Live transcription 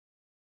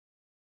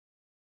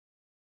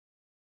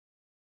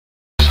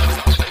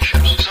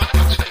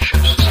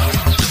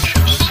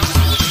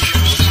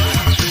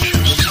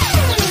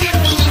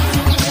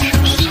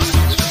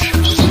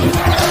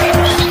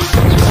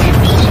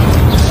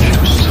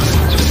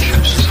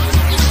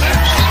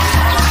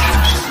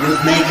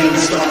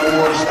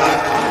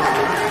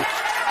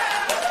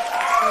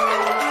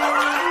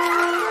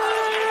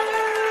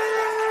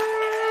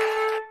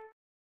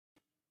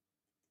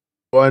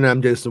One,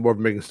 I'm Jason Ward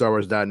from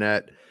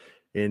MakingStarWars.net,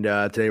 and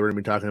today we're going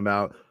to be talking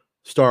about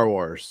Star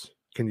Wars.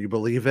 Can you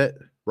believe it?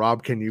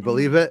 Rob, can you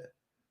believe it?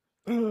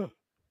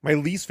 My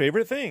least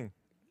favorite thing.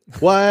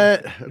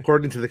 What?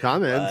 According to the What?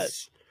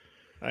 comments.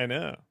 I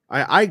know.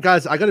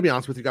 Guys, I got to be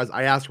honest with you guys.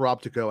 I asked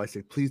Rob to go. I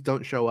said, please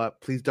don't show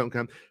up. Please don't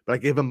come. But I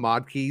gave him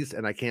mod keys,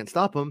 and I can't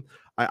stop him.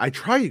 I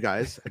try, you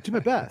guys. I do my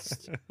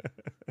best.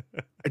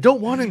 I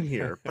don't want him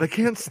here, but I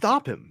can't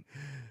stop him.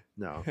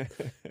 No.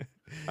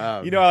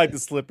 You know I like to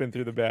slip in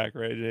through the back,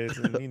 right,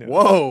 Jason? You know.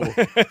 Whoa.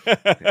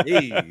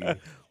 Hey.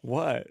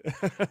 What?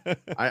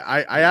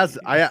 I asked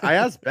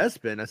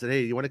Bespin. I said,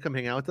 "Hey, you want to come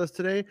hang out with us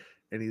today?"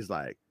 And he's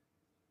like,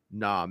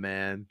 "Nah,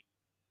 man.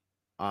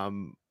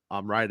 I'm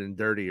riding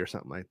dirty or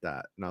something like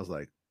that." And I was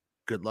like,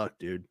 "Good luck,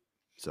 dude."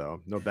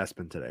 So no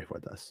Bespin today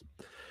with us.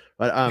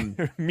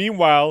 But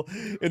Meanwhile,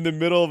 in the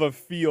middle of a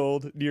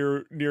field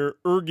near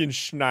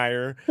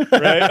Ergenschneier,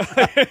 right?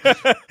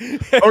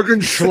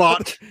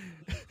 Orgenschlot.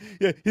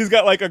 Yeah, he's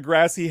got like a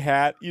grassy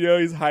hat. You know,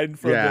 he's hiding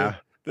from Yeah.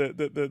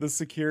 the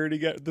security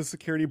guy, the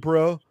security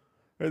bro,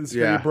 or the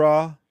security Yeah.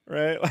 bra,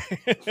 right?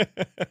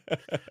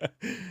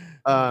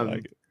 I Um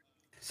like it.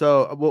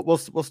 so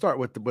we'll start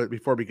with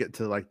before we get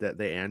to like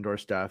the Andor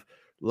stuff.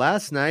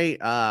 Last night,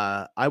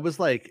 I was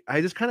like,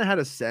 I just kind of had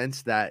a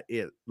sense that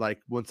it,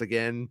 like, once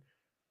again,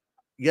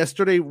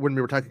 yesterday when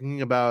we were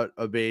talking about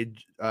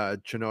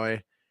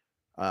Obaid-Chinoy,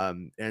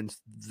 and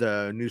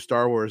the new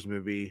Star Wars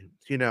movie,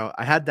 you know,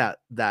 I had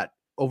that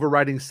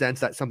overriding sense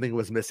that something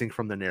was missing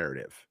from the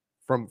narrative,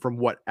 from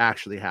what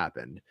actually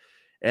happened,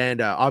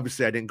 and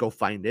obviously I didn't go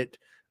find it.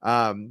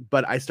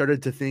 But I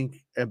started to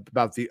think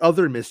about the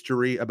other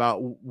mystery about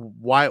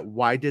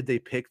why did they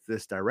pick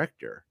this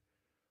director?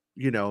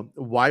 You know,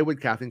 why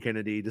would Kathleen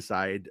Kennedy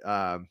decide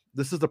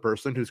this is the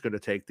person who's going to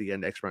take the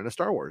next round of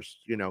Star Wars,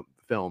 you know,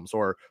 films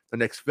or the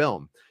next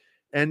film?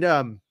 And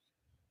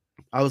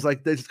I was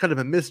like, there's kind of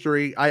a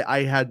mystery.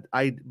 I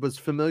was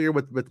familiar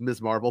with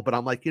Ms. Marvel, but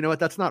I'm like, you know what?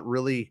 That's not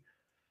really.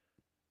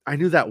 I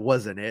knew that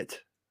wasn't it.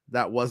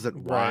 That wasn't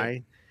Right.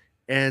 why.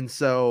 And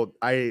so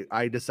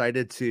I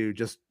decided to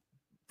just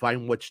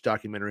find which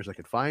documentaries I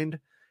could find,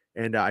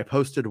 and I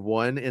posted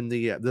one in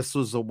the. This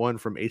was the one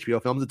from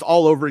HBO Films. It's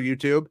all over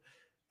YouTube,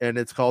 and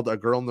it's called "A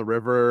Girl in the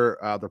River: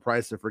 The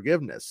Price of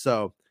Forgiveness."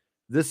 So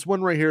this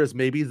one right here is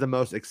maybe the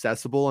most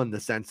accessible in the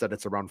sense that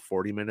it's around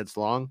 40 minutes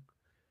long,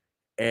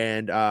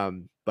 and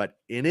but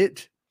in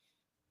it,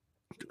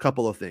 a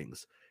couple of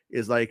things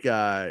is like,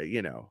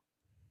 you know,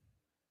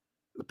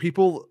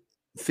 people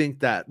think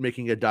that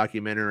making a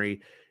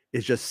documentary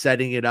is just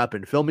setting it up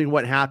and filming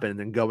what happened and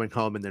then going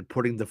home and then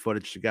putting the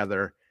footage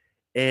together.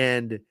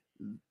 And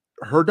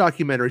her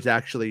documentaries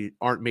actually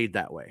aren't made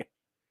that way.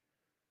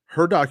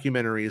 Her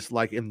documentaries,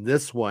 like in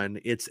this one,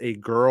 it's a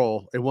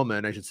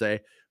woman, I should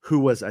say, who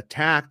was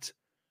attacked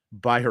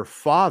by her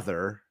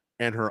father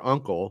and her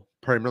uncle,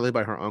 primarily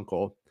by her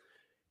uncle,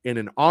 in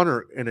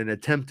an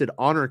attempted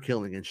honor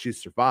killing, and she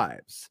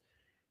survives.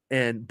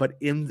 And but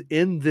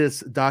in this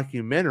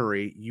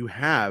documentary, you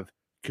have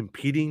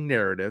competing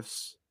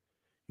narratives,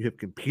 you have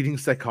competing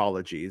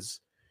psychologies,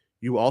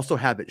 you also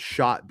have it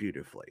shot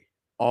beautifully,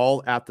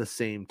 all at the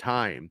same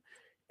time.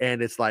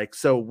 And it's like,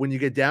 so when you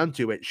get down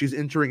to it, she's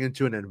entering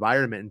into an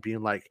environment and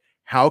being like,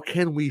 how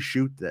can we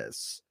shoot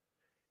this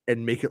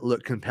and make it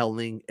look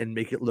compelling and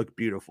make it look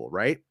beautiful,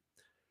 right?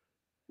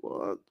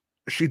 Well,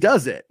 she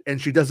does it, and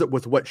she does it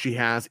with what she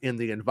has in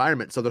the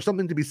environment. So there's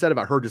something to be said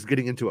about her just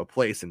getting into a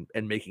place and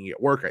making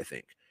it work, I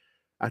think.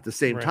 At the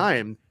same Right.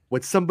 time,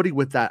 with somebody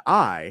with that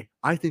eye,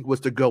 I think was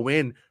to go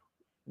in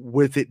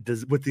with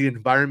with the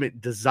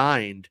environment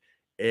designed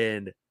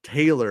and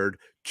tailored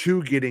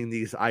to getting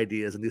these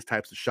ideas and these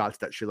types of shots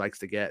that she likes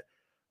to get.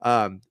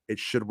 It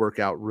should work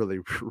out really,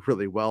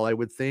 really well, I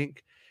would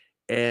think.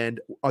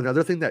 And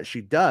another thing that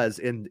she does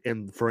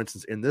in for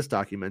instance in this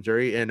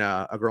documentary in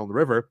A Girl in the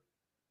River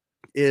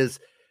is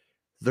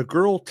the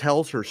girl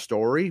tells her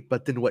story,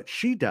 but then what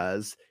she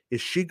does is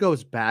she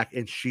goes back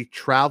and she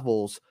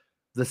travels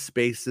the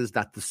spaces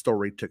that the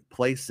story took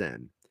place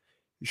in,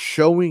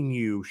 showing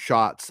you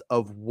shots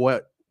of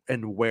what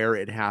and where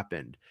it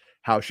happened.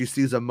 How she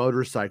sees a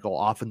motorcycle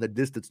off in the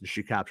distance and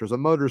she captures a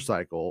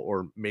motorcycle,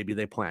 or maybe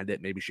they planned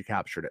it, maybe she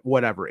captured it,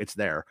 whatever, it's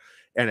there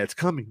and it's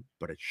coming,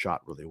 but it's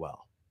shot really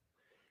well.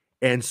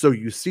 And so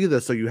you see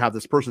this, so you have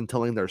this person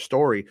telling their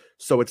story.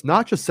 So it's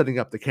not just setting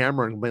up the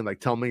camera and being like,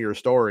 tell me your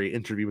story,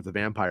 Interview with the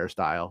Vampire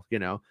style, you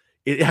know.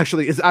 It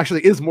actually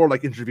is more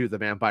like Interview with the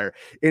Vampire.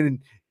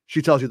 And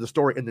she tells you the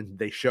story and then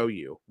they show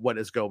you what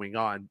is going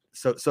on.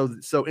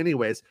 So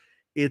anyways,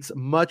 it's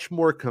much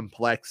more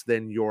complex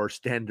than your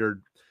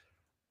standard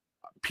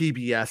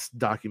PBS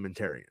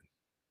documentarian.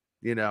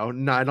 You know,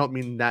 no, I don't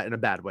mean that in a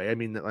bad way. I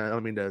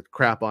don't mean to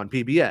crap on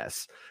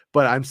PBS,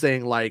 but I'm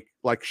saying like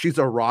she's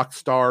a rock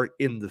star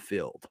in the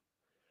field.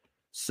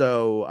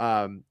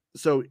 So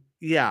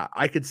yeah,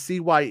 I could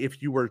see why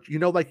if you were, you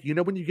know, like, you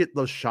know, when you get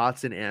those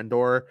shots in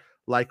Andor,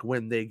 like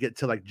when they get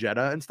to like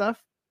Jeddah and stuff,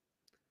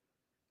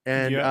 Yeah.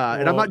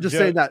 and I'm Well, not just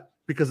saying that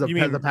because of you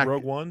the mean pack.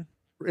 Rogue One?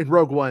 in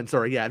Rogue One,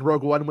 sorry, yeah, in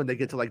Rogue One when they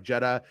get to like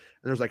Jeddah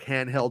and there's like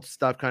handheld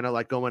stuff kind of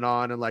like going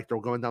on and like they're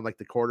going down like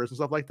the corridors and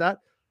stuff like that.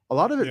 A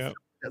lot of it. Yeah.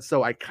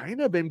 So I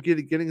kind of been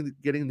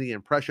getting the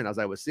impression as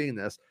I was seeing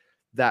this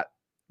that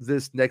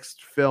this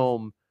next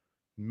film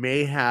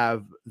may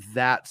have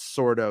that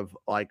sort of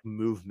like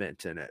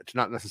movement in it.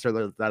 Not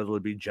necessarily that it'll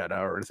be Jeddah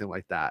or anything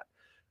like that.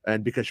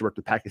 And because she worked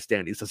with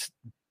Pakistanis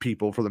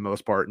people for the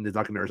most part in the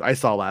documentaries I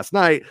saw last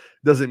night,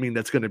 doesn't mean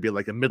that's going to be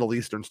like a Middle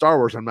Eastern Star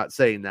Wars. I'm not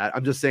saying that.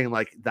 I'm just saying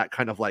like that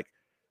kind of like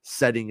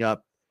setting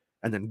up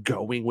and then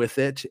going with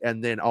it.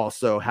 And then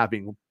also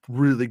having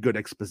really good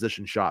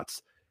exposition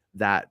shots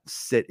that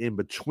sit in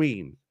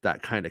between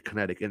that kind of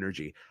kinetic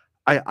energy.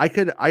 I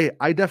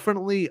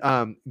definitely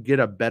get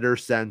a better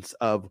sense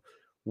of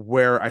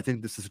where I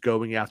think this is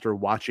going after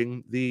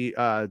watching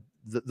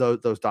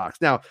those docs.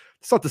 Now,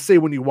 it's not to say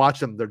when you watch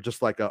them they're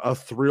just like a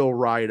thrill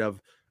ride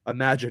of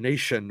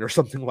imagination or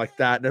something like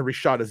that, and every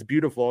shot is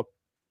beautiful.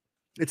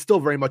 It's still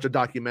very much a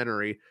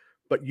documentary,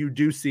 but you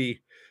do see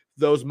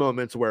those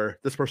moments where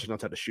this person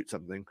knows how to shoot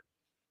something.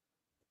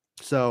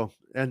 So,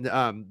 and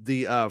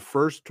the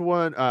first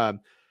one,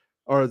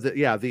 or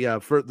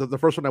the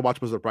first one I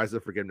watched was The Price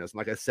of Forgiveness. And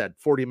like I said,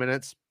 40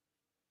 minutes,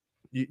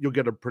 you'll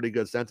get a pretty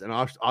good sense. And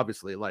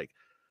obviously, like,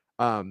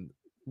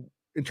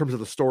 in terms of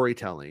the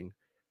storytelling,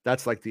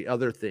 that's like the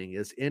other thing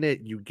is in it,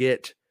 you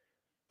get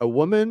a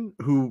woman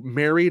who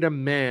married a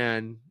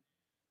man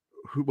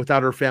who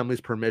without her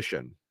family's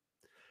permission.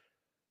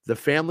 The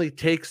family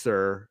takes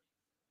her,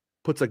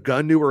 puts a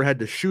gun to her head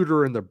to shoot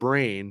her in the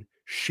brain.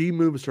 She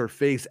moves her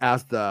face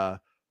as the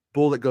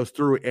bullet goes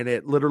through, and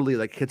it literally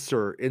like hits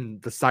her in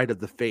the side of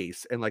the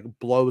face and like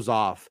blows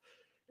off.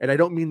 And I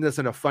don't mean this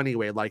in a funny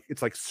way, like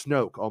it's like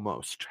Snoke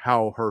almost,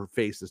 how her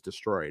face is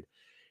destroyed.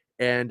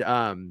 And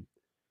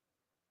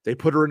they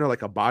put her in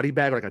like a body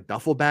bag, like a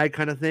duffel bag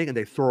kind of thing, and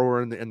they throw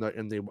her in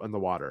the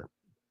water,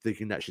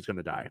 thinking that she's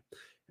gonna die.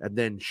 And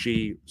then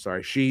she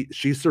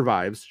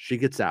survives, she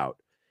gets out,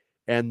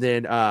 and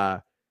then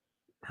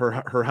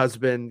her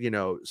husband,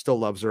 still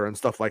loves her and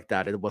stuff like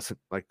that. It wasn't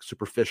like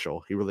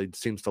superficial. He really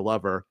seems to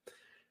love her.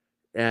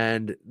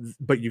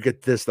 But you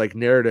get this like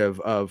narrative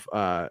of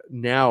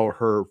now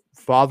her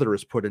father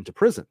is put into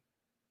prison.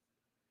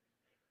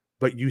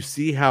 But you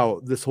see how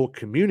this whole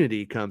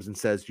community comes and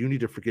says, you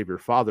need to forgive your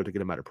father to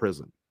get him out of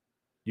prison.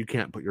 You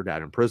can't put your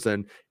dad in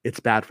prison. It's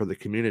bad for the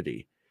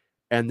community.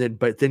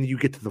 But then you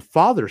get to the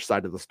father's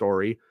side of the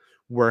story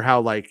where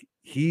how like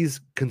he's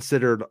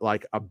considered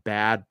like a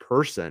bad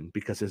person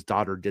because his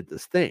daughter did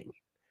this thing.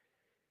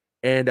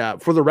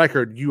 And for the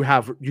record, you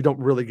don't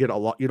really get a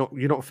lot. You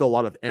don't feel a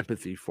lot of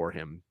empathy for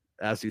him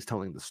as he's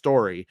telling the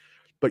story,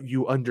 but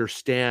you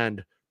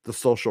understand the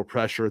social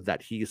pressure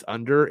that he's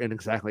under and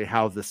exactly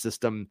how the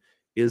system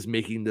is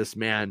making this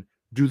man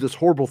do this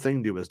horrible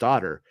thing to his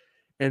daughter.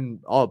 And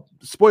all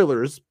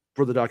spoilers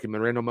for the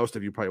documentary. I know most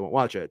of you probably won't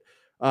watch it.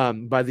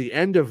 By the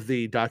end of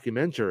the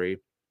documentary,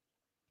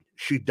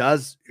 she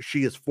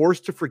is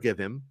forced to forgive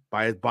him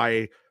by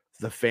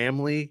the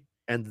family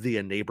and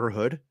the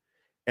neighborhood.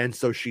 And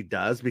so she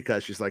does,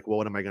 because she's like, well,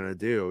 what am I going to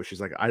do?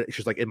 She's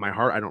like, in my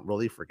heart, I don't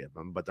really forgive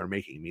them, but they're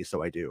making me,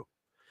 so I do.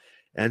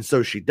 And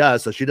so she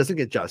does. So she doesn't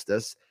get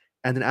justice.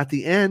 And then at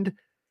the end,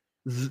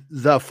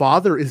 the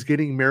father is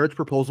getting marriage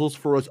proposals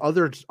for his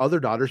other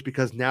daughters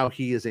because now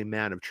he is a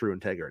man of true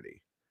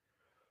integrity.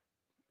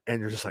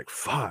 And you're just like,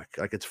 fuck,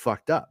 like it's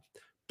fucked up.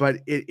 But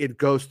it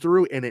goes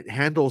through and it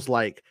handles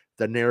like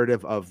the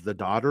narrative of the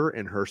daughter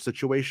and her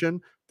situation,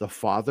 the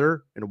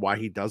father and why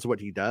he does what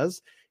he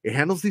does. It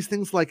handles these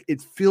things like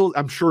it feels,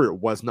 I'm sure it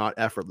was not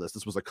effortless.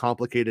 This was a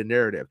complicated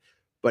narrative,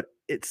 but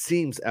it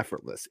seems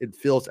effortless. It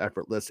feels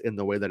effortless in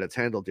the way that it's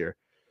handled here.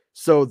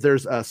 So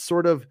there's a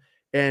sort of,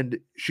 and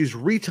she's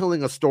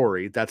retelling a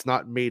story that's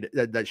not made,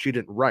 that she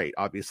didn't write.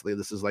 Obviously,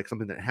 this is like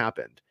something that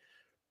happened,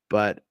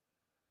 but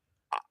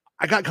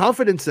I got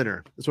confidence in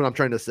her. That's what I'm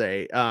trying to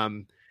say. I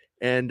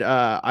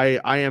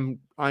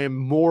am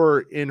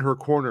more in her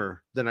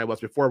corner than I was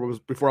before.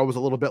 Before I was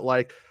a little bit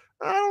like,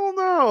 I don't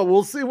know.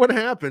 We'll see what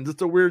happens.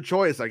 It's a weird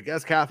choice. I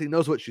guess Kathy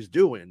knows what she's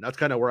doing. That's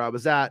kind of where I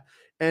was at.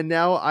 And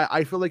now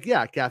I feel like,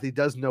 yeah, Kathy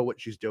does know what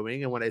she's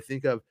doing. And when I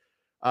think of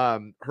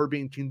her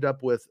being teamed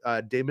up with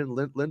Damon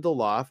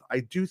Lindelof,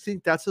 I do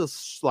think that's a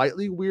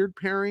slightly weird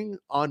pairing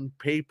on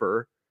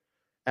paper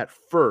at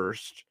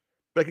first,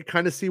 but I could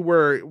kind of see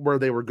where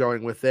they were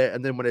going with it.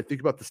 And then when I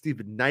think about the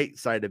Stephen Knight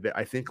side of it,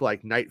 I think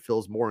like Knight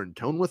feels more in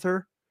tone with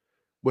her,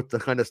 with the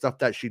kind of stuff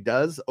that she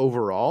does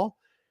overall.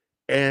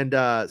 And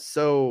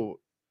so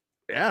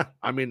yeah,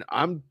 I mean,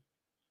 I'm,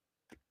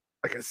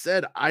 like I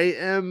said, I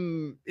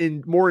am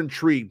more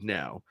intrigued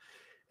now.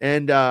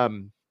 And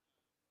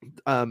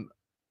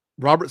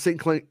Robert St.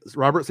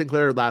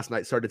 Clair last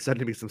night started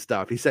sending me some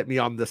stuff. He sent me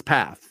on this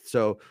path.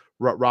 So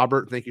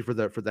Robert, thank you for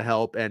the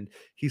help. And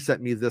he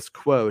sent me this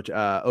quote.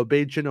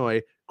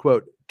 Obaid-Chinoy,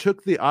 quote,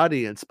 took the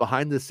audience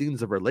behind the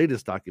scenes of her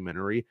latest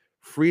documentary,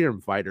 Freedom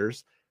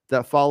Fighters,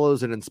 that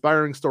follows an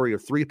inspiring story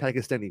of 3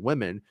 Pakistani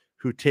women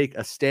who take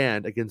a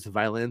stand against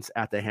violence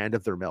at the hand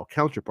of their male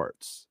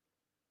counterparts.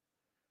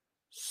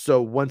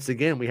 So once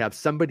again, we have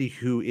somebody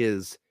who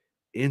is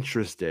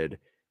interested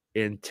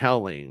in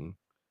telling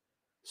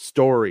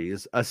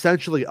stories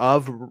essentially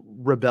of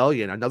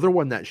rebellion. Another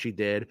one that she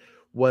did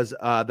was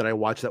that I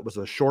watched that was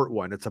a short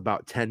one. It's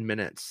about 10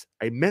 minutes.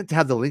 I meant to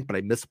have the link, but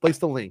I misplaced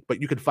the link,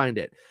 but you can find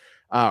it.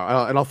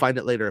 And I'll find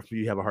it later if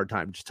you have a hard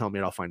time. Just tell me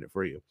and I'll find it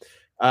for you.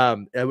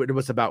 It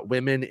was about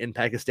women in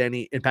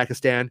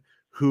Pakistan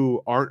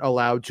who aren't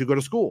allowed to go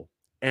to school.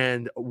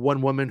 And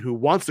one woman who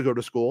wants to go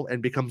to school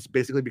and becomes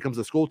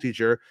a school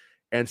teacher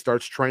and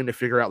starts trying to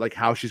figure out like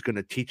how she's going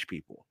to teach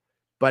people.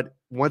 But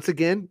once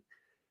again,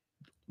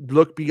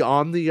 look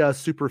beyond the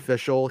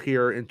superficial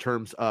here in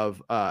terms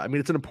of I mean,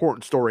 it's an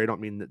important story. I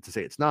don't mean to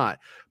say it's not,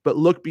 but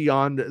look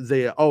beyond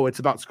the it's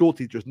about school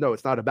teachers. No,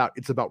 it's not about.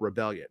 It's about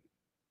rebellion.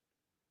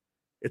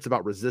 It's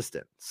about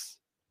resistance.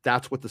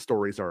 That's what the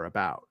stories are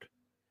about.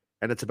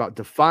 And it's about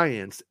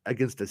defiance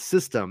against a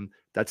system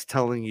that's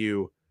telling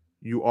you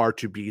you are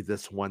to be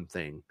this one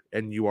thing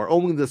and you are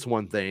only this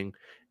one thing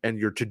and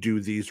you're to do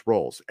these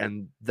roles.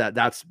 And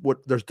that's what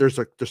there's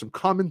some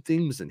common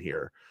themes in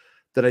here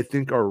that I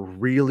think are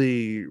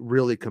really,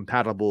 really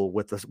compatible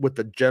with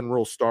the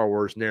general Star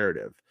Wars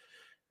narrative.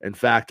 In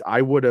fact,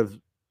 I would have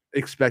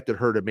expected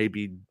her to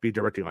maybe be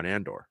directing on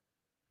Andor.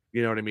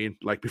 You know what I mean?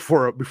 Like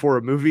before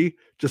a movie,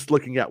 just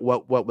looking at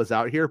what was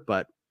out here.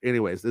 But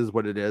anyways, this is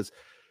what it is.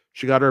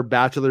 She got her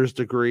bachelor's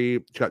degree.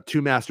 She got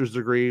 2 master's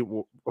degree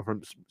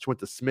she went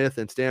to Smith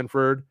and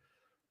Stanford.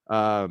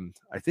 I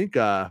think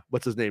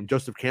what's his name?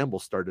 Joseph Campbell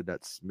started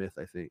at Smith,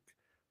 I think,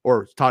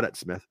 or taught at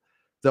Smith.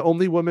 The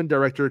only woman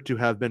director to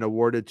have been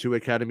awarded 2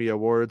 Academy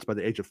Awards by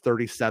the age of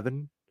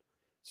 37.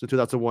 So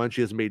 2001,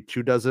 she has made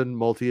 24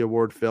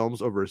 multi-award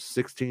films over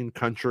 16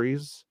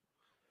 countries.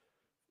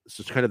 This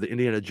is kind of the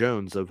Indiana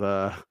Jones of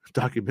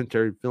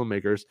documentary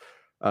filmmakers.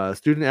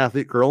 Student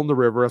athlete, Girl in the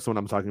River. That's what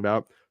I'm talking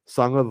about.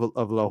 Song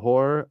of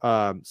Lahore,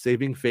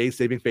 Saving Face.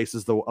 Saving Face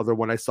is the other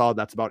one I saw.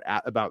 That's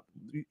about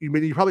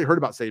you probably heard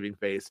about Saving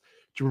Face.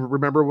 Do you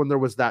remember when there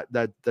was that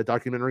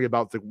documentary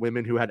about the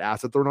women who had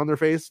acid thrown on their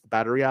face,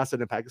 battery acid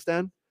in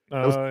Pakistan?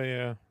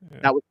 Yeah.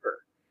 That was her.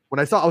 When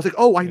I saw, I was like,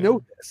 oh, I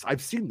know this.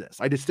 I've seen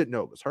this. I just didn't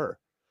know it was her.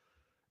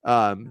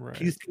 Right.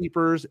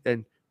 Peacekeepers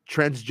and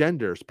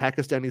transgenders,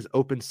 Pakistani's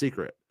open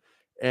secret,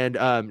 and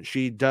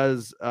she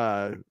does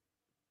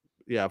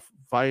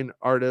fine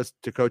artist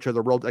to co-chair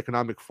the World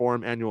Economic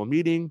Forum annual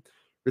meeting,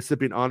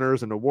 recipient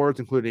honors and awards,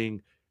 including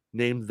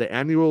named the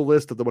annual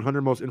list of the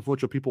 100 most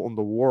influential people in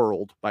the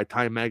world by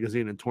Time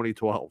Magazine in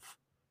 2012.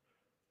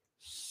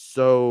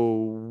 So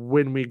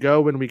when we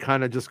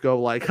kind of just go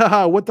like,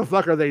 haha, what the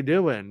fuck are they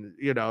doing?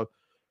 You know,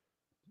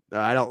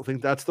 I don't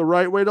think that's the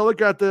right way to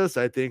look at this.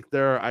 I think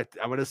I'm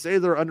going to say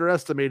they're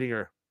underestimating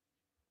her.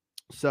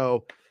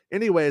 So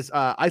anyways,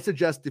 I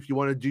suggest if you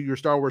want to do your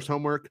Star Wars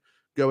homework,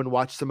 go and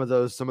watch some of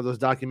those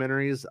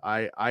documentaries.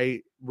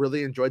 I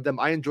really enjoyed them.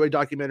 I enjoy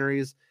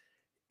documentaries,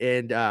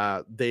 and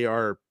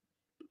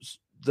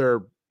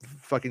they're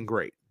fucking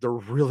great. They're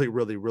really,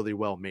 really, really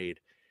well made.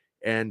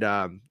 And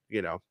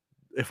you know,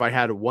 if I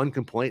had one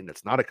complaint, and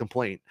it's not a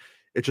complaint,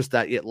 it's just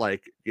that I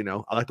like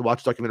to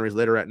watch documentaries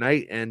later at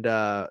night, and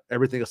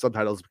everything is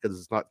subtitles because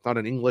it's not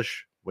in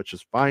English, which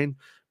is fine.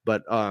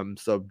 But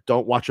so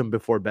don't watch them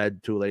before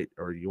bed too late,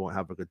 or you won't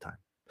have a good time.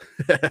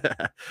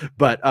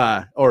 But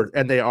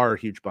and they are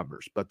huge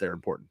bummers, but they're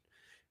important.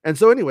 And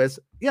so anyways,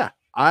 yeah,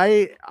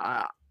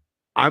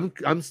 I'm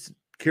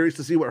curious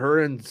to see what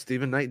her and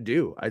Stephen Knight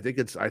do. I think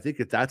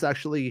that's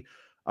actually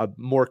a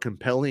more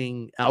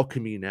compelling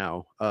alchemy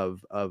now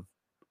of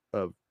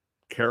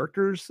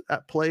characters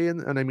at play,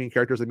 and I mean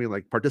characters, I mean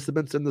like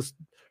participants in this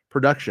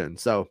production.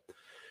 So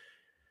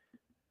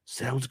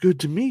sounds good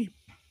to me.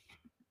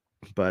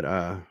 But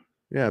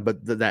yeah, but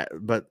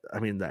I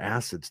mean the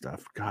acid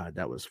stuff, God,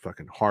 that was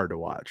fucking hard to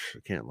watch. I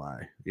can't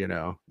lie.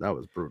 That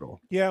was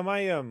brutal. Yeah,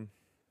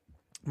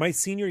 my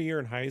senior year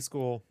in high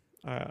school,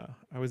 I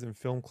was in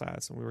film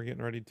class and we were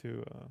getting ready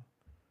to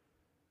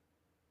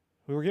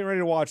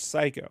watch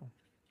Psycho.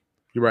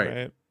 You're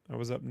right. I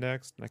was up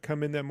next and I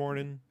come in that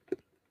morning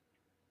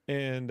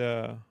and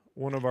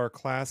one of our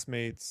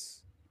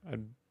classmates,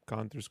 I'd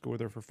gone through school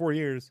with her for 4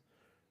 years.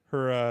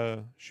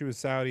 She was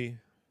Saudi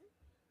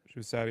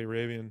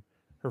Arabian.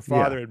 Her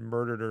father had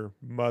murdered her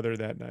mother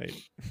that night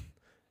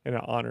in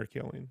an honor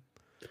killing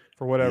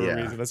for whatever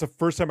reason. That's the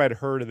first time I'd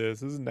heard of this.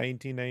 This is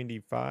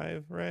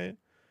 1995, right?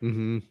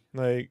 Mm-hmm.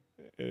 Like,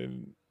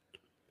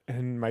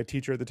 and my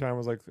teacher at the time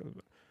was like,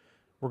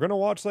 "We're gonna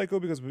watch Psycho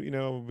because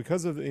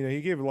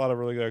he gave a lot of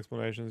really good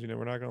explanations.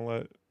 We're not gonna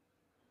let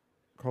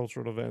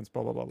cultural events,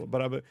 blah blah blah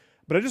blah."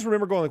 But I just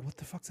remember going like, "What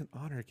the fuck's an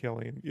honor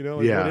killing?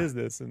 What is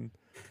this?" And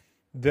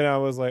then I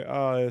was like,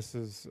 "Oh, this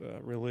is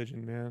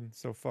religion, man.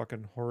 So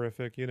fucking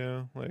horrific,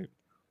 like."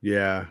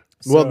 Yeah.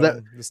 So well,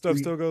 the stuff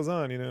still goes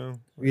on,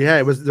 Yeah,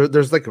 it was.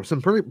 There's like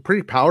some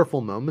pretty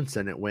powerful moments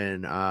in it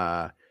when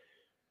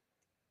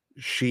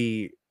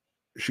she's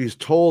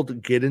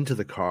told get into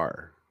the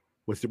car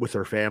with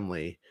her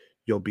family.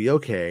 You'll be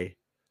okay.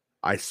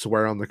 I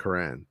swear on the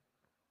Quran.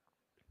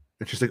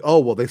 And she's like, oh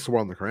well, they swore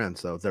on the Quran,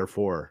 so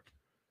therefore,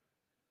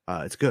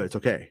 it's good. It's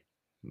okay.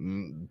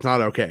 It's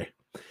not okay.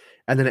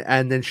 And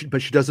then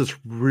but she does this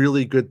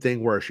really good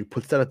thing where she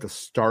puts that at the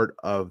start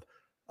of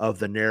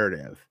the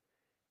narrative,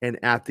 and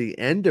at the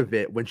end of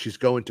it, when she's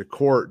going to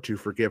court to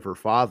forgive her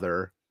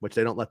father, which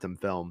they don't let them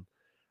film,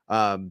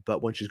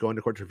 but when she's going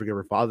to court to forgive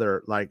her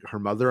father, like her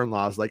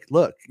mother-in-law is like,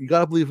 "Look, you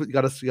gotta believe, you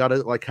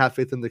gotta like have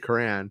faith in the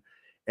Quran,"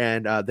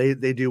 and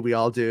they do, we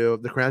all do.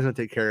 The Quran's gonna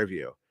take care of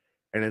you,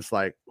 and it's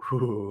like,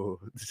 whew,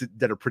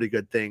 did a pretty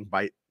good thing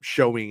by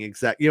showing you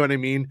know what I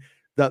mean?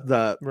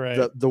 Right.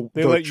 They The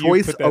let you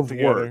choice put that of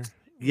together. words,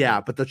 yeah,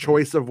 but the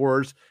choice of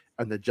words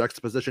and the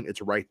juxtaposition,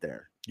 it's right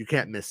there. You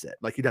can't miss it.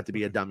 Like you'd have to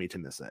be a dummy to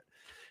miss it.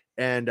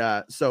 And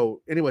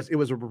so anyways, it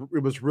was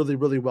really,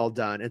 really well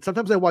done. And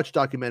sometimes I watch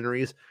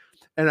documentaries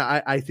and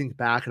I think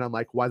back and I'm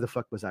like, why the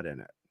fuck was that in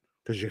it?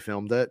 Because you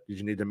filmed it. Did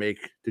you need to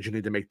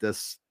make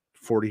this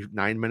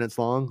 49 minutes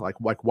long? Like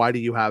why do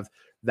you have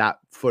that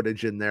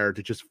footage in there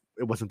to just,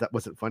 wasn't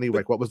funny? But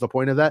Like what was the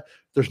point of that?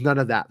 There's none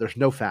of that. There's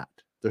no fat.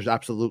 There's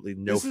absolutely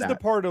no this is the fat.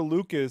 part of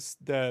Lucas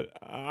that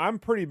I'm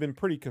been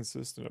pretty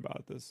consistent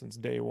about this since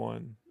day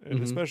one, and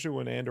Mm-hmm. especially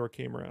when Andor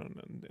came around.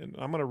 And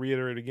I'm going to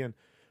reiterate again,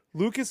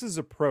 Lucas's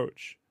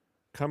approach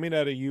coming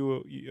out of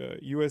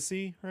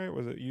USC, right?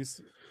 Was it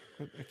UC?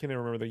 I can't even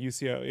remember the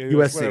UCL,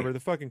 USC. whatever the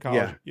fucking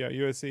college. Yeah.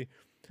 Yeah, USC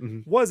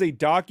Mm-hmm. was a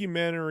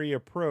documentary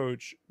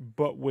approach,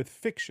 but with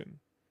fiction.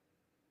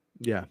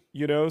 Yeah.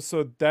 You know,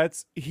 so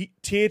that's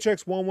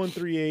THX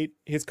 1138.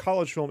 His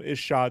college film is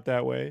shot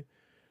that way.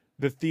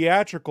 The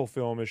theatrical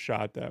film is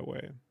shot that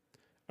way.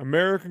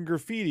 American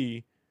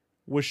Graffiti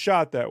was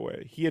shot that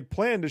way. He had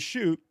planned to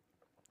shoot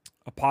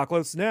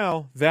Apocalypse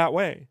Now that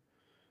way.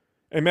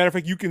 And matter of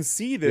fact, you can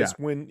see this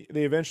when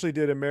they eventually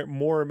did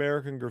more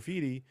American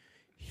Graffiti.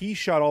 He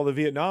shot all the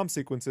Vietnam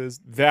sequences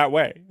that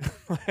way.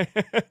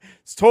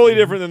 It's totally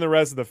different than the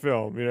rest of the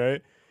film,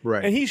 right?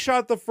 Right. And he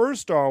shot the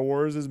first Star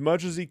Wars as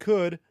much as he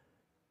could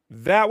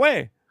that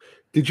way.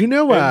 Did you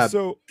know And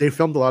so they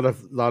filmed a lot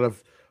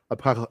of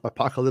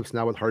Apocalypse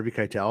Now with Harvey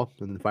Keitel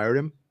and then fired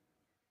him?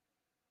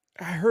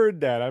 I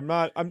heard that.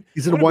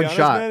 He's in I'm gonna one be honest,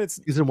 shot. man,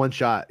 He's in one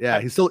shot. Yeah,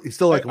 I, he's still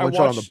like I one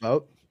shot on the watched.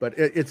 boat. But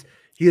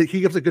he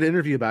gives a good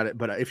interview about it.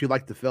 But if you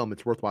like the film,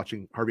 it's worth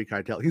watching. Harvey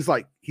Keitel. He's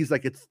like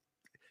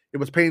it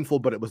was painful,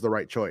 but it was the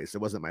right choice.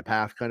 It wasn't my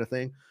path kind of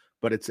thing.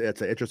 But it's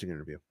an interesting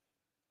interview.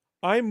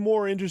 I'm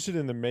more interested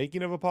in the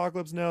making of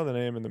Apocalypse Now than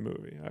I am in the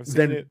movie. I've seen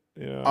Then it.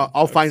 You know,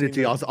 I'll I've find it seen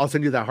to you. I'll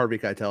send you that Harvey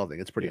Keitel thing.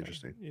 It's pretty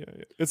interesting. Yeah.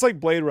 It's like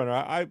Blade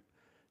Runner.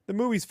 The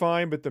movie's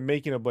fine, but the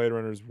making of Blade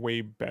Runner is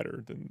way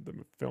better than the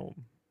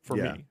film for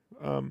me.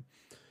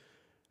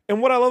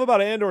 And what I love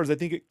about Andor is I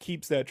think it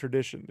keeps that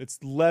tradition.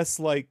 It's less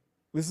like,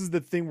 this is the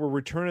thing where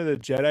Return of the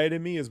Jedi to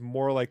me is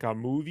more like a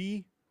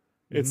movie.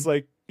 It's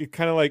like, it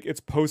kind of like, it's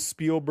post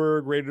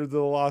Spielberg, Raiders of the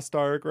Lost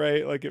Ark,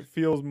 right? Like it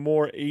feels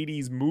more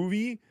 80s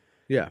movie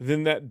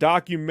than that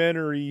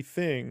documentary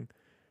thing.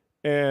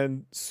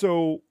 And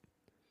so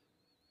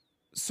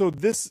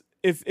this,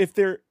 if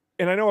they're,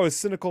 and I know I was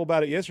cynical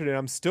about it yesterday, and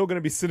I'm still going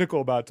to be cynical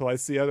about it till I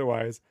see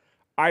otherwise.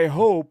 I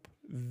hope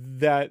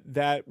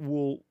that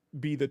will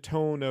be the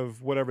tone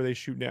of whatever they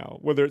shoot now,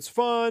 whether it's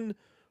fun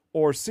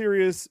or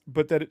serious,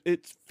 but that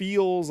it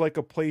feels like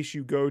a place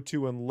you go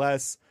to and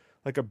less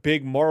like a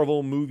big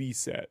Marvel movie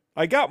set.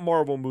 I got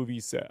Marvel movie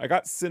set. I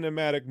got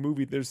cinematic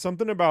movie. There's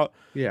something about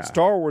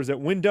Star Wars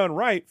that when done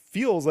right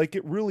feels like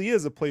it really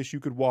is a place you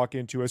could walk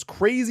into. As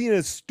crazy and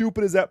as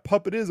stupid as that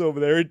puppet is over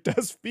there, it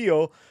does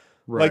feel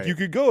like you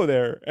could go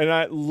there.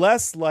 And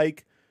less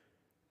like,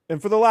 and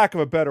for the lack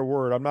of a better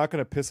word, I'm not going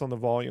to piss on the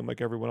volume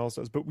like everyone else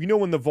does, but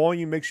when the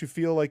volume makes you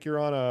feel like you're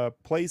on a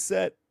play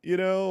set,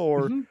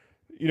 or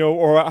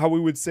or how we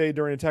would say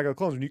during Attack of the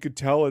Clones, when you could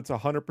tell it's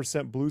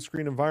 100% blue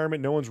screen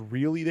environment, no one's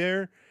really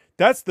there.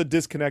 That's the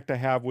disconnect I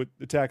have with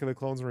Attack of the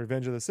Clones and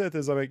Revenge of the Sith,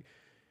 is like,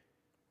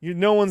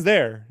 no one's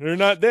there. They're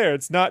not there.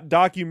 It's not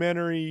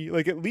documentary.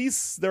 Like, at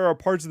least there are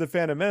parts of the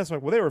Phantom Menace,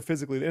 like, well, they were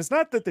physically there. It's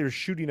not that they're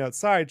shooting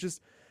outside,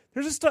 just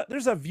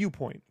there's a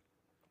viewpoint.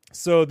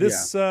 So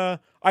this, I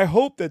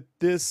hope that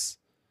this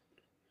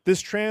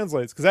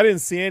translates, because I didn't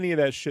see any of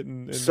that shit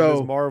in Ms.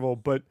 Marvel,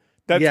 but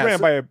that's ran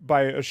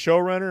by a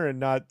showrunner and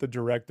not the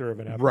director of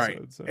an episode.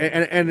 Right. So.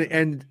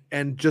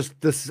 And just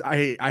this,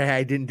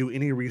 I didn't do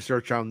any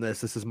research on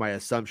this. This is my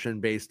assumption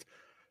based,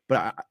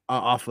 but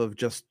off of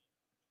just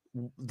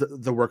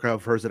the work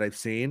of hers that I've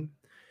seen.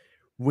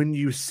 When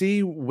you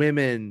see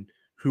women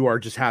who are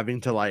just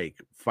having to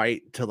like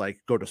fight to like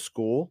go to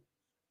school,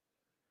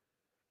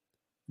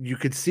 you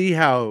could see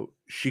how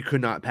she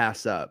could not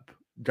pass up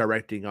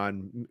directing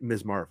on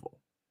Ms. Marvel.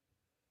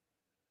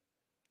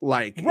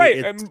 Like,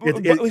 right.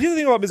 But here's the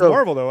thing about Ms.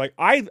 Marvel, though. Like,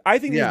 I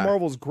think Ms.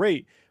 Marvel's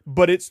great,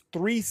 but it's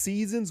 3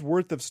 seasons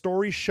worth of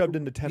story shoved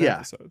into 10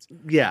 episodes.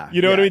 Yeah.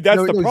 You know what I mean?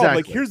 That's the problem.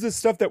 Exactly. Like, here's this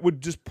stuff that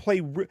would just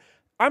play.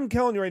 I'm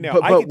telling you right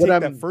now, I could take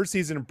that first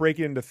season and break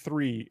it into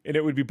 3, and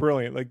it would be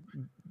brilliant. Like,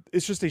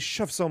 it's just they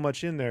shove so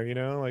much in there,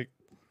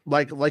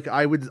 like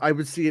I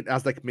would see it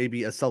as like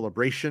maybe a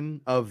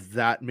celebration of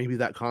that, maybe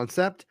that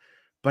concept,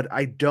 but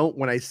I don't,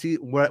 when I see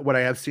what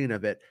I have seen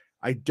of it,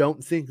 I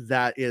don't think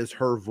that is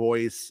her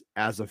voice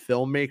as a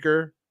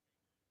filmmaker.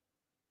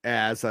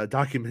 as a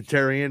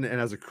documentarian and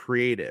as a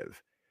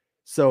creative.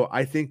 So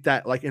I think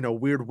that, like, in a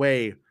weird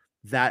way,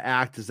 that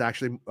act is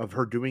actually, of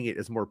her doing it,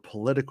 is more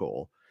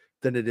political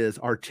than it is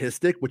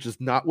artistic, which is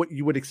not what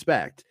you would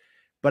expect.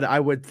 But I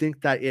would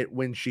think that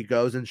when she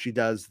goes and she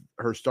does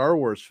her Star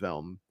Wars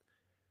film,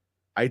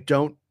 I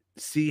don't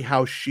see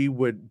how she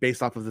would,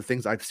 based off of the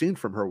things I've seen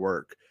from her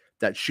work,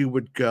 that she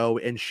would go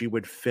and she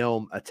would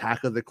film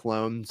Attack of the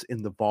Clones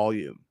in the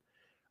volume.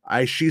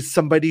 She's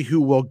somebody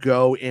who will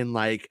go and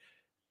like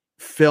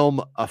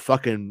film a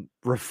fucking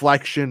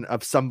reflection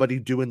of somebody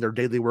doing their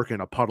daily work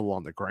in a puddle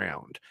on the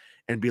ground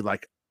and be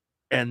like,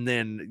 and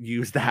then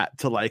use that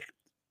to like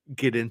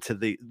get into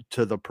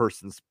the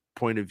person's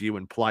point of view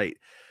and plight.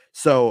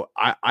 So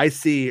I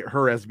see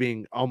her as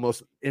being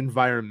almost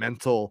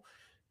environmental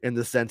in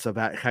the sense of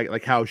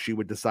how she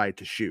would decide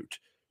to shoot.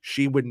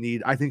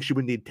 I think she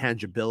would need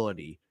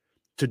tangibility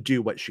to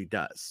do what she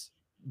does.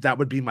 That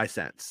would be my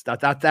sense.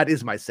 That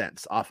is my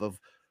sense off of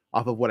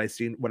what I've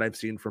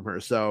seen from her.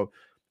 So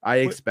I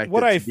expect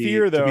what it I to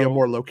fear, be a though,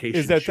 more location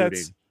is that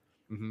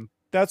shooting.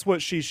 that's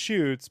what she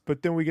shoots,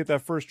 but then we get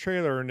that first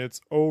trailer and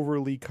it's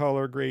overly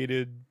color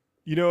graded.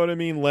 You know what I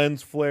mean?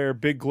 Lens flare,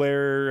 big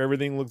glare,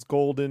 everything looks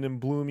golden and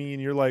bloomy,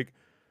 and you're like,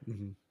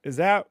 is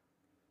that?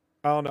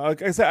 I don't know.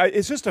 Like I said,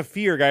 it's just a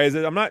fear, guys.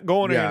 I'm not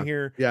going in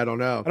here. Yeah, I don't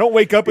know. I don't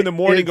wake up in the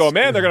morning and go,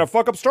 man, they're gonna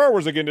fuck up Star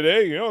Wars again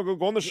today. You know,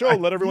 go on the show,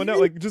 let everyone know.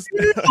 Like, just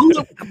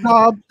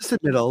Rob, just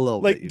admit a little.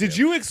 Like, bit, did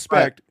you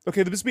expect?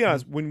 Okay, let's be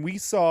honest. When we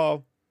saw,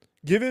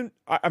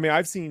 I mean,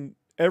 I've seen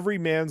every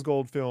Man's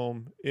Gold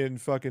film in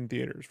fucking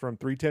theaters, from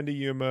 310 to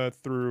Yuma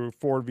through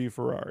Ford v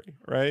Ferrari,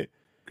 right?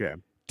 Okay.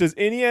 Does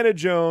Indiana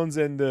Jones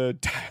and the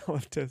Dial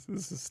of Destiny,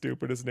 this is the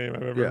stupidest name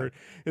I've ever heard,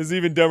 is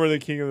even dumber than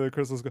King of the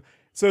Crystal Skull.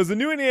 So is the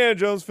new Indiana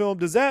Jones film,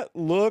 does that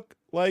look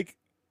like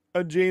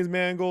a James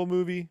Mangold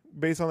movie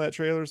based on that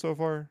trailer so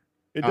far?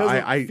 It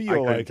doesn't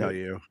feel like tell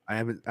you. I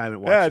haven't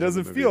watched. Yeah, it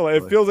doesn't feel.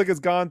 It feels like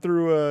it's gone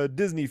through a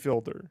Disney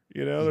filter.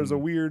 You know, there's a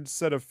weird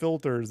set of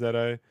filters that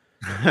I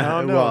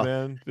don't know,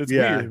 man. It's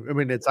weird. I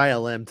mean, it's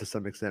ILM to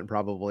some extent,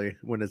 probably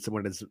when it's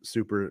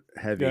super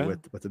heavy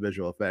with the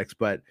visual effects.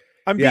 But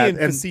I'm being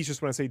facetious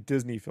when I say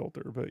Disney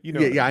filter, but you know,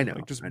 I know.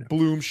 Like, just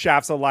bloom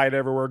shafts of light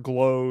everywhere,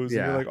 glows,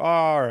 and you're like,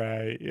 all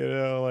right, you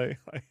know, like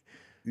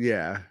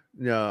yeah,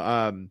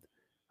 no,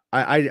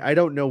 I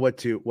don't know what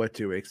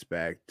to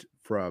expect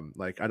from,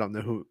 like, I don't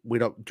know who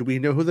do we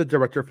know who the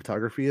director of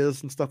photography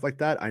is and stuff like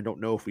that? I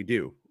don't know if we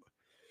do.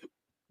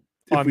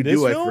 If we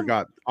do, I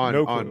forgot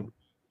on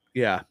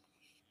yeah.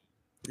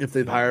 If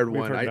they've hired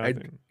one,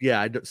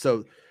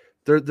 so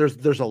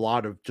there's a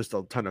lot of, just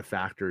a ton of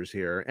factors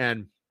here,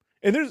 and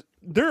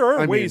there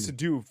are ways to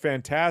do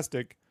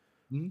fantastic,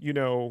 you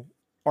know,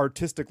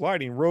 artistic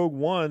lighting. Rogue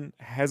One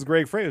has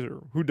Greg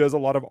Fraser, who does a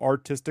lot of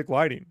artistic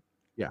lighting.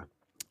 Yeah,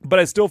 but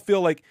I still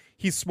feel like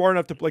he's smart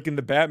enough to, like in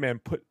the Batman,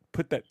 put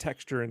that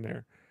texture in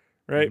there,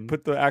 right?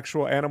 Put the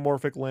actual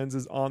anamorphic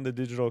lenses on the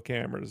digital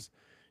cameras.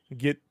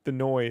 Get the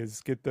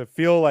noise, get the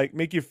feel, like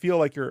make you feel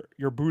like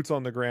your boots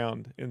on the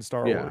ground in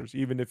Star Wars,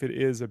 even if it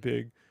is a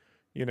big,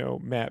 you know,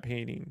 matte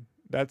painting.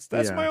 That's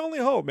my only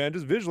hope, man.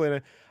 Just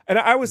visually, and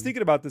I was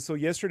thinking about this. So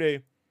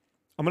yesterday,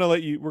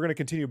 we're gonna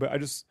continue, but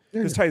this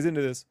ties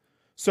into this.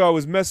 So I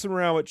was messing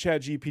around with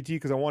ChatGPT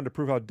because I wanted to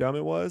prove how dumb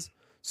it was.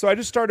 So I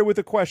just started with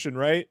a question,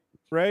 right?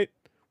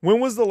 When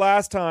was the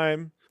last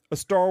time a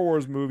Star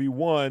Wars movie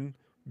won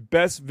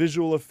Best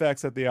Visual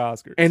Effects at the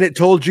Oscars? And it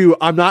told you,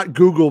 I'm not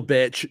Google,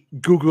 bitch.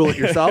 Google it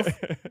yourself.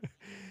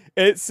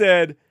 It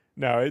said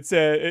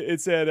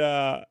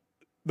The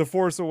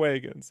Force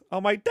Awakens.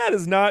 I'm like, that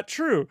is not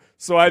true.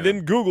 So I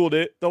then Googled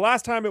it. The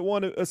last time it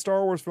won a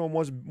Star Wars film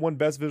won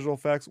Best Visual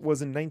Effects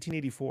was in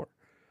 1984.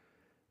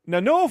 Now,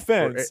 no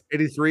offense.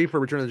 83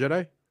 for Return of the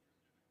Jedi?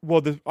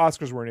 Well, the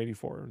Oscars were in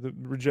 84. The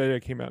Jedi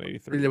came out in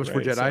 83. It was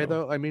for Jedi,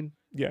 though, I mean?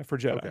 Yeah, for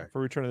Jedi.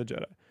 For Return of the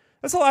Jedi.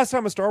 That's the last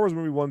time a Star Wars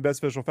movie won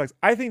Best Visual Effects.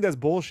 I think that's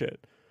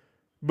bullshit.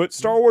 But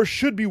Star Wars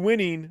should be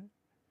winning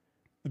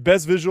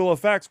Best Visual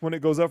Effects when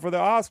it goes up for the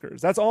Oscars.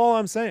 That's all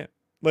I'm saying.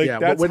 Like,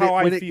 that's how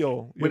I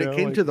feel. When it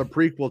came to the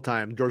prequel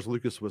time, George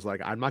Lucas was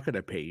like, I'm not going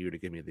to pay you to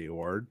give me the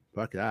award.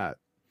 Fuck that.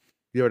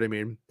 You know what I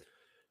mean?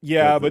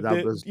 Yeah, but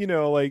you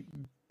know, like,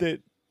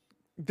 that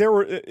there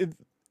were...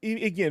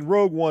 Again,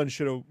 Rogue One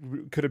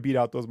could have beat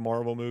out those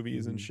Marvel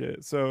movies and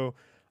shit. So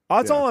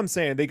that's all I'm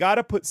saying. They got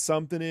to put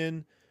something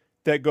in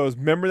that goes,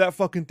 remember that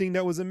fucking thing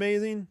that was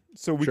amazing?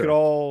 So we could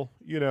all,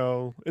 you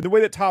know, the way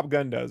that Top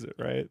Gun does it,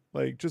 right?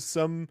 Like, just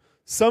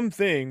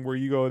something where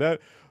you go, that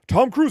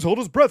Tom Cruise held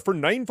his breath for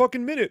 9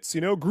 fucking minutes,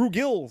 you know, grew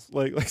gills,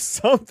 like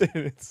something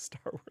in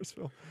Star Wars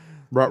film.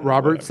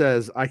 Robert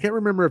says, I can't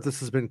remember if this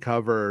has been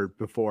covered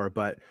before,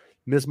 but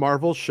Ms.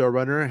 Marvel's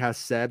showrunner has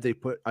said they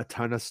put a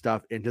ton of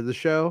stuff into the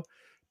show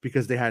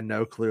because they had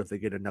no clue if they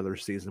get another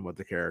season with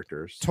the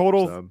characters.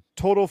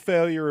 Total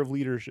failure of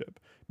leadership.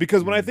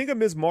 Because when I think of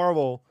Ms.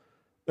 Marvel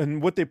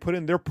and what they put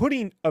in, they're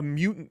putting a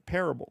mutant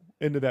parable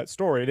into that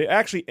story. And it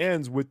actually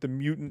ends with the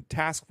mutant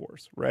task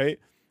force, right?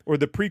 or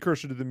the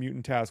precursor to the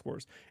Mutant Task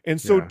Force. And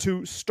so Yeah.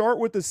 to start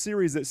with a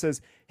series that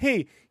says,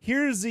 "Hey,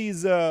 here's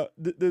these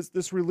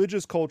this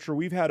religious culture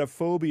we've had a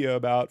phobia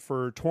about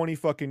for 20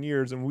 fucking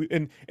years,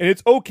 and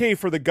it's okay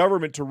for the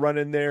government to run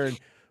in there and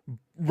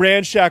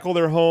ramshackle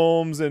their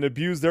homes and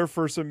abuse their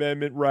First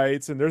Amendment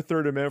rights and their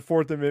Third Amendment,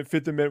 Fourth Amendment,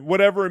 Fifth Amendment,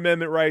 whatever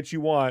amendment rights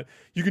you want.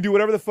 You can do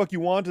whatever the fuck you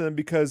want to them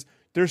because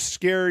they're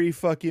scary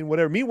fucking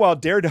whatever." Meanwhile,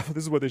 Daredevil,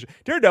 this is what they should.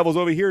 Daredevil's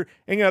over here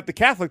hanging out at the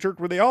Catholic Church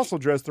where they also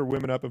dress their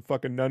women up in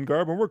fucking nun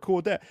garb, and we're cool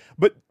with that.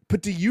 But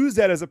to use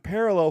that as a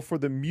parallel for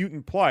the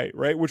mutant plight,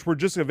 right? Which we're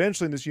just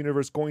eventually in this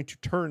universe going to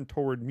turn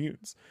toward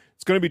mutants.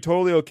 It's going to be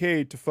totally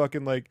okay to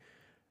fucking like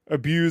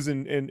abuse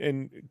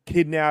and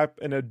kidnap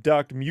and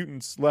abduct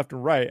mutants left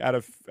and right out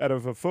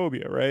of a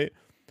phobia, right?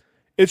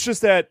 It's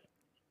just that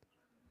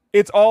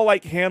it's all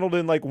like handled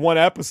in like one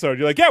episode.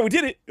 You're like, yeah, we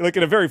did it, like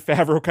in a very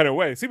Favreau kind of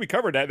way. See, we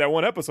covered that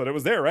one episode. It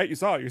was there, right? You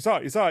saw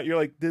it. You're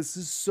like, this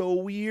is so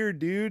weird,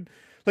 dude.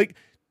 Like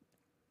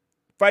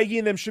Feige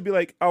and them should be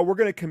like, oh, we're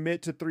gonna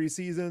commit to 3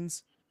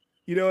 seasons.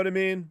 You know what I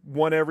mean?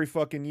 One every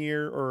fucking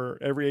year or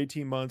every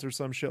 18 months or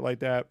some shit like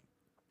that.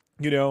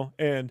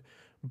 And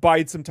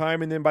bide some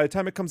time, and then by the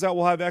time it comes out,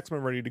 we'll have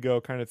X-Men ready to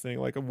go, kind of thing,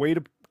 like a way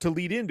to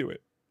lead into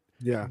it.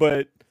 Yeah.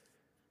 But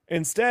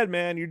instead,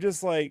 man, you're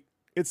just like,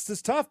 it's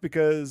just tough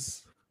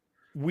because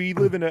we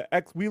live in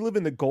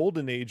the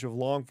golden age of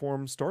long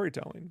form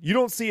storytelling. You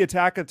don't see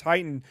Attack of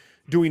Titan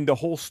doing the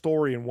whole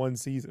story in one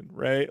season,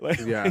 right?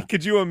 Like, Yeah.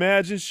 could you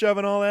imagine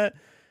shoving all that?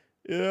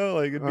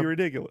 Like it'd be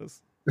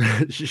ridiculous.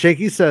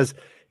 Shanky says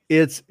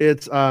it's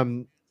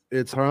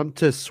haram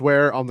to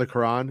swear on the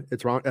Quran.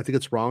 It's wrong. I think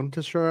it's wrong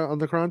to swear on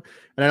the Quran,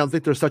 and I don't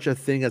think there's such a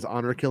thing as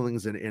honor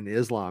killings in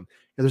Islam.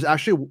 And there's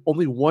actually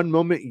only one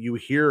moment you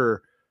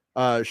hear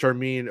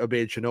Sharmeen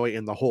Obaid-Chinoy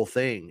in the whole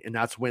thing, and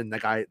that's when the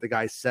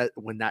guy said,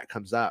 when that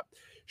comes up,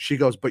 she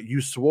goes, "But you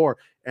swore,"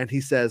 and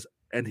he says,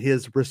 and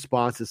his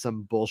response is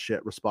some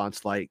bullshit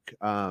response like,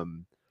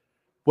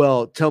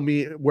 "Well, tell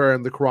me where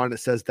in the Quran it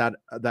says that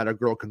a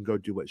girl can go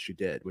do what she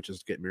did, which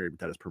is get married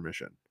without his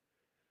permission."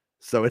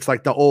 So it's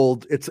like the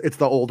old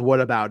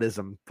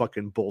whataboutism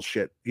fucking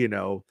bullshit,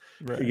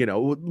 Right.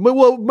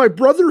 Well, my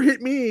brother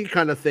hit me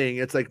kind of thing.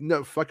 It's like,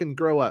 no, fucking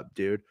grow up,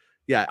 dude.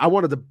 Yeah, I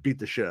wanted to beat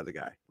the shit out of the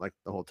guy like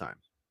the whole time.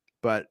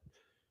 But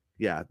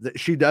yeah,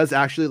 she does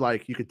actually,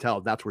 like, you could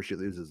tell that's where she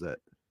loses it.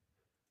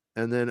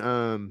 And then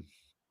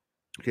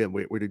okay,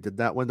 we did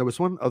that one. There was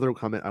one other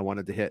comment I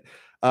wanted to hit.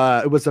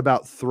 It was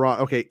about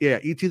Thrawn. Okay, yeah,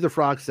 E.T. the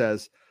Frog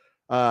says,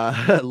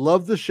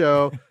 love the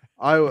show.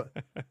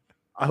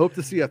 I hope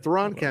to see a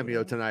Thrawn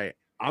cameo tonight.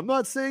 I'm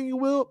not saying you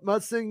will, I'm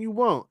not saying you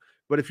won't,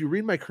 but if you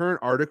read my current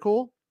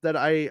article that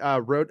I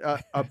wrote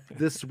up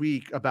this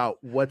week about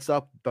what's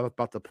up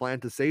about the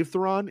plan to save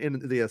Thrawn in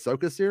the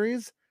Ahsoka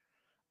series,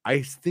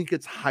 I think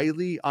it's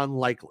highly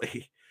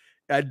unlikely.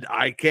 And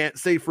I can't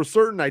say for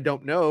certain. I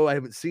don't know. I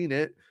haven't seen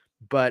it,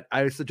 but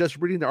I suggest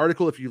reading the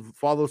article if you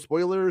follow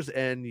spoilers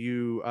and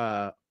you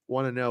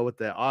want to know what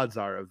the odds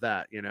are of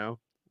that,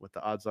 what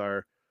the odds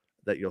are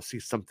that you'll see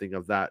something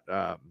of that.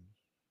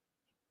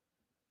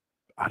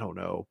 I don't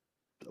know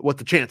what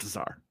the chances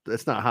are.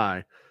 It's not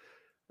high.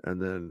 And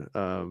then,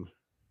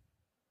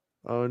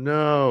 oh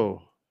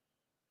no,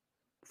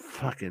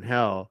 fucking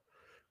hell.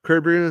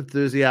 Curb Your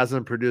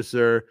Enthusiasm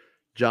producer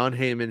John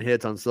Heyman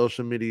hits on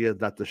social media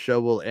that the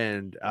show will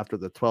end after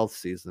the 12th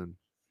season.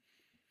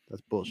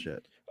 That's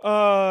bullshit.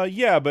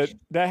 Yeah, but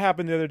that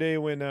happened the other day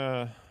when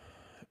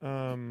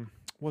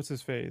what's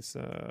his face?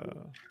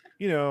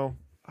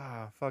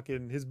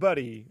 Fucking his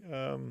buddy,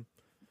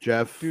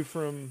 Jeff, dude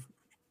from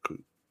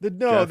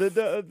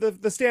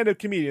the stand-up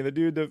comedian, the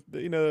dude, the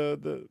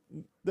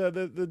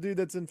dude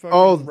that's in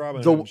fucking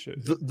Robin Hood and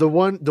shit. The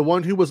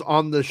one who was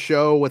on the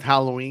show with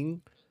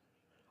Halloween.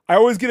 I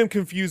always get him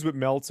confused with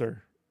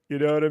Meltzer. You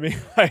know what I mean?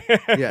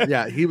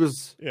 yeah, he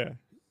was.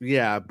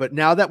 Yeah, but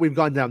now that we've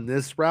gone down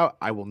this route,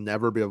 I will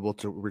never be able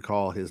to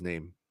recall his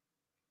name.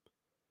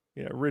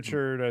 Yeah,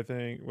 Richard, I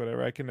think,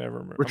 whatever. I can never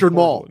remember. Richard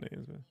Mall.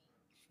 Names,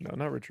 no,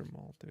 not Richard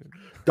Mall, dude.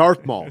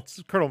 Darth Maul.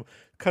 It's Colonel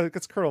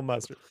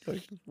Mustard.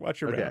 Like,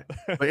 watch your mouth.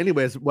 But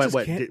anyways, what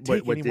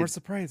more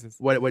surprises?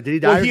 What did he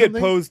die? Well, he had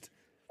posed.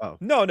 Oh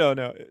No.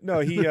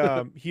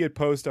 He had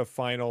posted a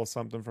final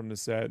something from the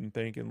set and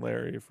thanking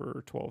Larry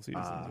for 12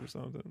 seasons or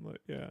something.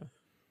 Like,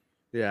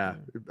 yeah.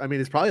 I mean,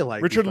 it's probably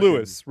like Richard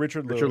Lewis.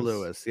 Richard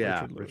Lewis.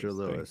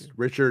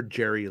 Richard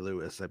Jerry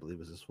Lewis, I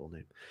believe, is his full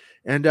name.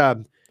 And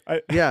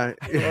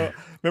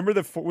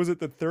remember was it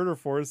the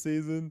 3rd or 4th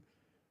season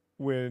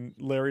when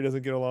Larry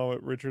doesn't get along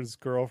with Richard's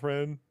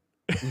girlfriend?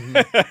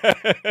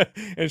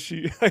 Mm-hmm. And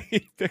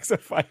he picks a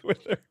fight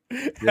with her.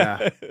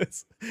 Yeah.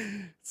 It's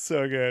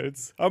so good.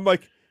 I'm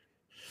like,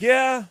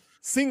 yeah,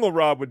 single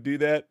Rob would do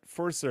that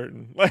for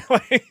certain.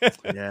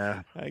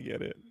 Yeah, I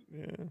get it.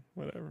 Yeah,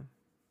 whatever.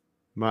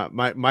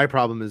 My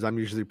problem is I'm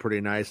usually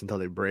pretty nice until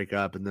they break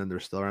up, and then they're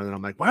still around, and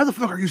I'm like, why the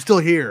fuck are you still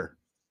here?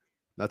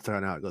 That's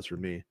kind of how it goes for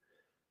me.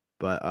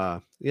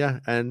 But yeah,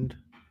 and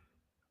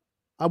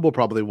I will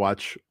probably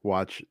watch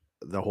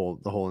the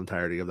whole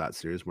entirety of that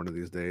series one of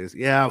these days.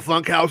 Yeah,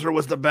 Funkhauser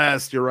was the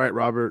best. You're right,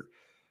 Robert.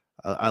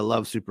 I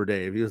love Super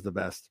Dave. He was the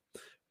best.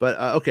 But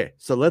okay,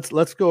 so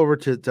let's go over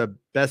to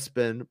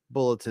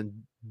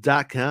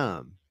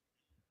bestspinbulletin.com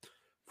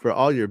for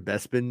all your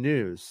Bespin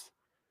news.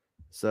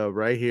 So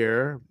right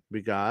here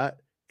we got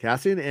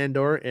Cassian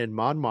Andor and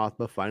Mon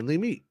Mothma finally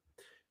meet.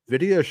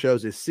 Video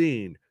shows a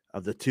scene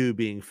of the two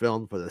being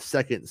filmed for the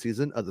second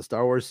season of the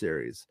Star Wars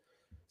series.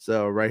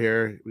 So right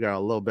here we got a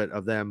little bit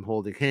of them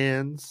holding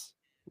hands,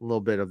 a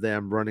little bit of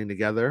them running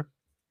together.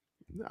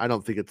 I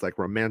don't think it's like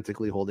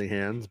romantically holding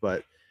hands,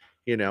 but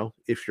you know,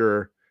 if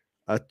you're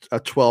a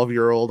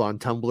 12-year-old on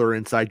Tumblr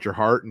inside your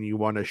heart and you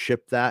want to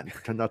ship that and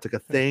pretend that's like a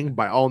thing,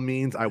 by all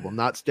means, I will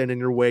not stand in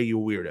your way, you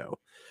weirdo.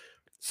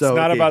 So it's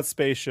not okay, about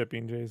space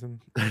shipping,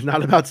 Jason.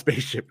 not about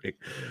space shipping.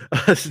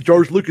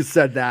 George Lucas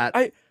said that.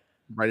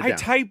 Write it I down.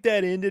 typed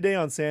that in today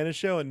on Santa's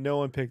show and no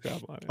one picked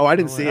up on it. Oh, I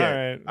didn't see it. All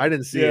right. I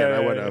didn't see it. I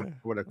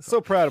would have.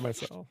 So proud of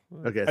myself.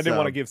 Okay, I didn't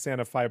want to give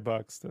Santa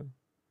 $5 to.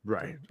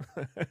 Right.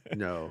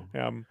 No.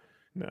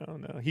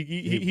 No.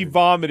 He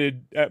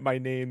vomited at my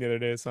name the other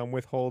day, so I'm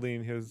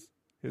withholding his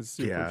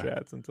super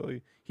chats until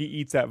he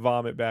eats that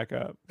vomit back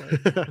up.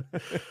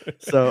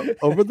 So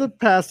over the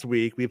past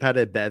week, we've had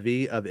a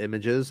bevy of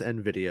images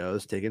and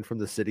videos taken from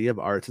the City of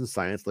Arts and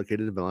Science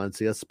located in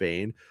Valencia,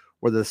 Spain,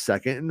 where the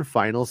second and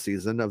final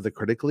season of the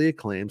critically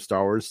acclaimed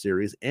Star Wars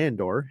series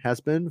Andor has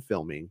been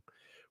filming.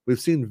 We've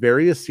seen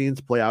various scenes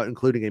play out,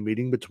 including a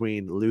meeting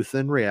between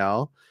Luthen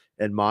Rael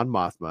and Mon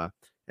Mothma,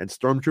 and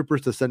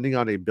stormtroopers descending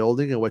on a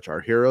building in which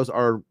our heroes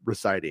are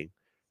residing.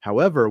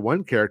 However,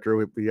 one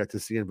character we got to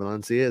see in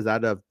Valencia is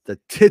that of the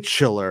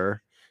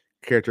titular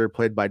character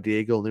played by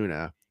Diego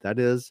Luna. That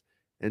is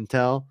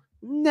Intel.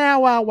 Now,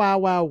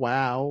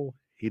 wow.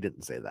 He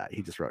didn't say that.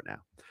 He just wrote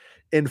now.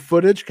 In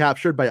footage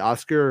captured by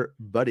Oscar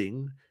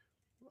Budding,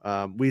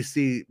 we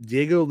see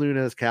Diego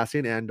Luna's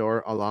Cassian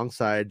Andor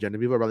alongside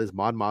Genevieve O'Reilly's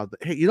Mon Mothma.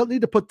 Hey, you don't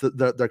need to put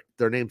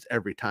their names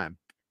every time,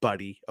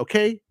 buddy.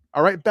 Okay?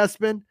 All right,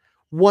 Bestman?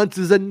 Once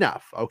is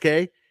enough,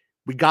 okay?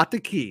 We got the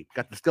key.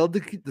 Got the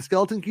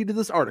skeleton key to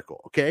this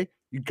article, okay?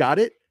 You got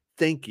it?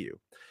 Thank you.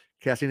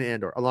 Cassian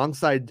Andor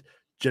alongside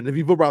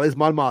Genevieve O'Reilly's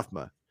Mon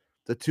Mothma.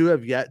 The two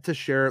have yet to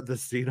share the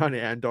scene on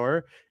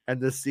Andor, and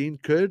the scene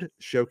could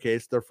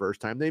showcase their first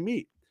time they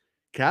meet.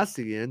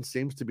 Cassian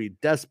seems to be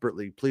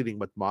desperately pleading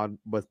with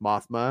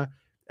Mothma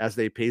as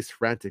they pace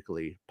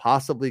frantically,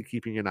 possibly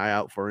keeping an eye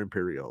out for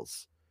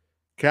Imperials.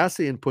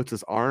 Cassian puts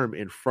his arm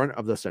in front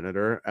of the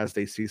senator as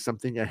they see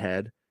something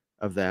ahead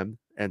of them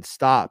and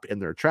stop in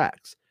their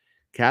tracks.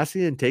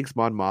 Cassian takes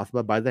Mon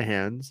Mothma by the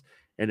hands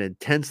and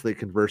intensely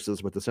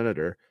converses with the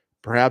senator,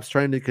 perhaps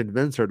trying to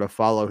convince her to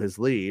follow his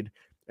lead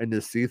and to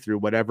see through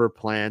whatever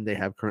plan they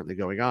have currently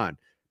going on.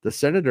 The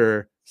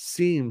senator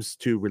seems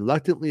to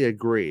reluctantly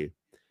agree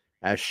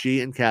as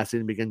she and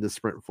Cassian begin to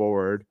sprint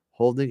forward,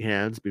 holding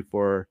hands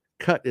before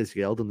cut is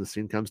yelled and the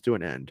scene comes to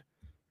an end.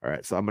 All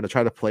right, so I'm going to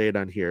try to play it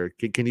on here.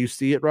 Can you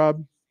see it,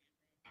 Rob?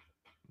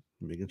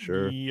 Making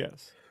sure.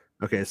 Yes.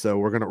 Okay, so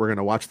we're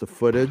gonna watch the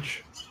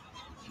footage.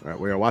 All right,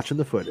 we are watching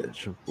the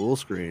footage, full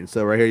screen.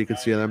 So right here you can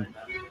see them.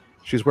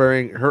 She's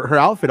wearing her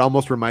outfit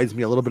almost reminds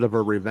me a little bit of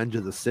a Revenge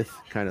of the Sith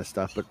kind of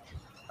stuff, but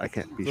I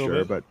can't be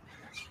sure. But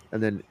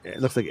and then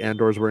it looks like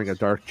Andor's wearing a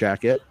dark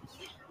jacket.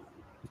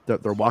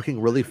 They're walking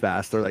really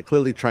fast. They're like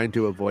clearly trying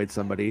to avoid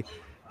somebody.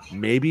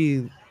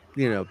 Maybe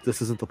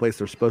this isn't the place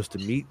they're supposed to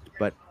meet,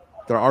 but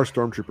there are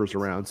stormtroopers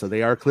around, so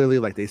they are clearly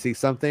like they see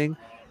something,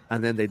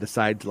 and then they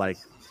decide like.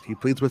 He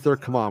pleads with her,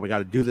 come on, we got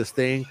to do this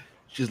thing.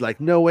 She's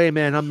like, no way,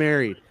 man, I'm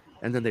married.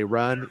 And then they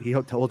run. He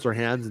holds her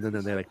hands, and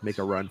then they like make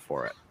a run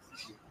for it.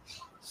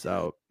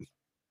 So,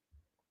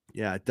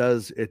 yeah, it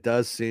does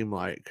seem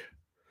like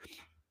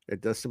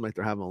they're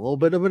having a little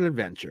bit of an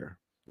adventure,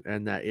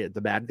 and that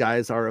the bad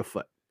guys are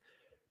afoot.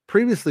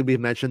 Previously, we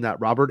mentioned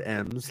that Robert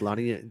M's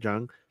Lonnie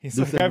Jung. He's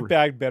like, I've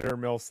bagged better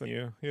milfs than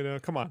you.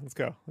 Come on, let's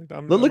go.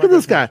 Look at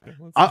this guy.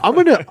 I'm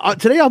gonna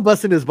today. I'm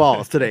busting his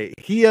balls. Today,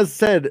 he has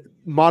said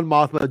Mon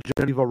Mothma,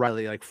 Genevieve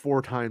O'Reilly like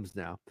 4 times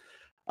now,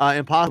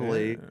 and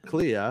possibly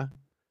Clea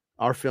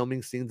are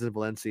filming scenes in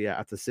Valencia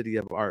at the City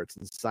of Arts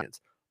and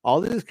Science.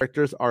 All these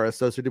characters are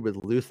associated with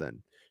Luthen,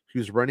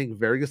 who's running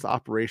various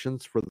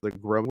operations for the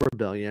growing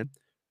rebellion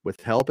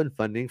with help and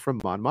funding from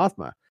Mon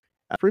Mothma.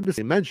 As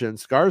previously mentioned,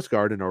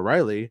 Skarsgård and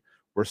O'Reilly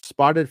were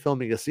spotted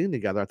filming a scene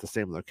together at the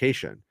same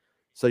location.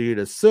 So you'd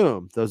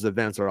assume those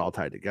events are all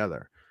tied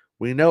together.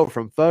 We know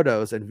from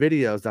photos and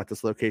videos that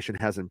this location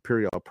has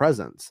Imperial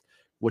presence,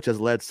 which has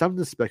led some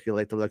to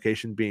speculate the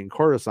location being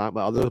Coruscant,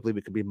 but others believe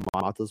it could be Mon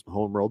Mothma's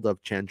homeworld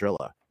of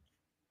Chandrilla.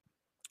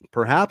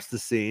 Perhaps the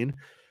scene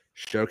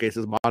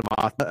showcases Mon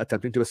Mothma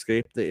attempting to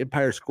escape the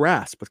Empire's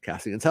grasp with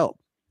Cassian's help.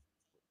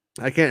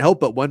 I can't help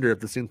but wonder if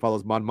the scene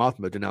follows Mon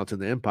Mothma denouncing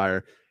the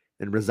Empire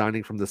and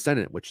resigning from the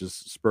Senate, which is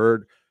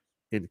spurred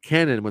in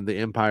canon when the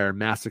Empire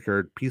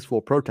massacred peaceful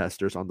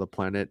protesters on the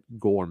planet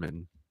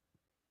Gorman.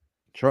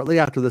 Shortly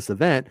after this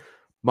event,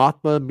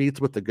 Mothma meets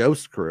with the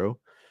Ghost Crew,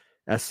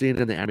 as seen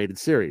in the animated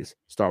series,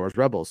 Star Wars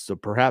Rebels, so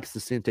perhaps the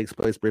scene takes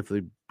place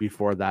briefly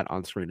before that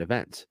on-screen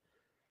event.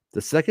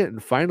 The second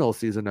and final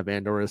season of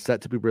Andor is set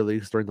to be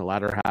released during the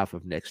latter half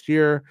of next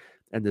year,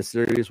 And the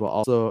series will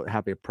also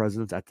have a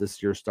presence at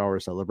this year's Star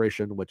Wars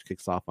celebration, which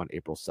kicks off on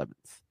April 7th.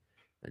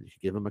 And you can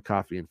give him a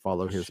coffee and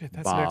follow his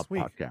That's Bob next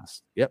week.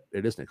 podcast. Yep,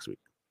 it is next week.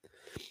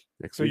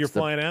 So you're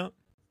flying out?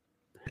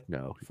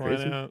 No. Flying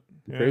crazy? out.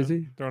 Yeah.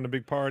 Crazy? Throwing a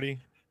big party.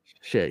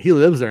 Shit, he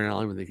lives there, and I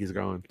don't even think he's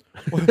going.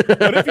 What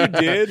if you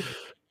did?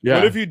 Yeah.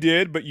 What if you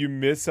did, but you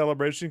missed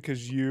celebration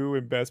because you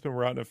and Bestman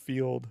were out in a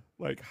field,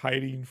 like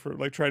hiding for,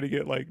 like trying to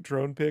get like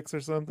drone pics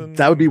or something?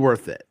 That would be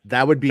worth it.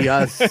 That would be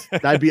us.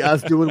 That'd be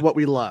us doing what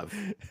we love.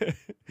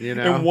 You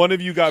know. And one of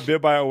you got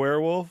bit by a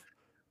werewolf.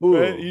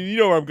 Right? You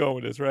know where I'm going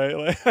with this, right?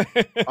 Like,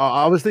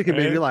 I was thinking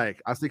right? maybe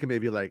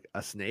like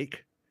a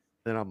snake.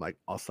 Then I'm like,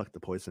 I'll suck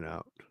the poison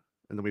out,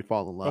 and then we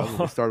fall in love and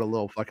we start a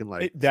little fucking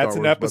like. That's Star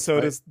an Wars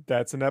episode. website.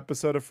 That's an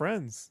episode of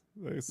Friends.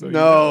 So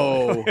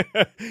No. you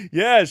know.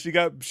 Yeah, she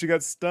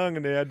got stung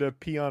and they had to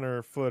pee on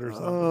her foot or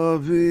something. I'll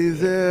be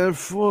there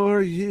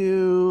for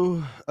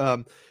you.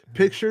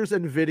 Pictures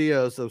and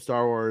videos of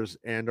Star Wars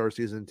and/or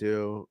season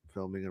 2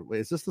 filming. Wait,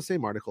 is this the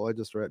same article I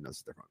just read? No,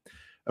 it's different.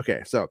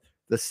 Okay, so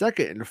the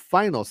second and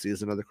final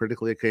season of the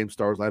critically acclaimed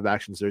Star Wars live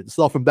action series. This is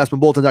all from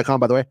bestmanbulletin.com,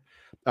 by the way.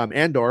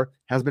 Andor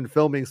has been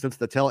filming since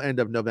the tail end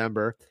of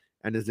November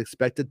and is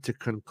expected to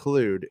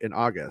conclude in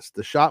August.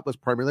 The shot was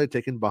primarily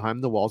taken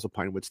behind the walls of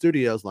Pinewood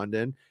Studios,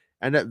 London,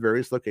 and at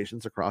various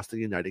locations across the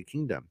United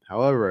Kingdom.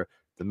 However,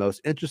 the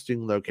most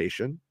interesting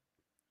location,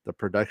 the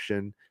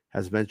production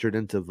has ventured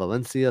into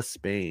Valencia,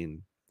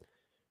 Spain.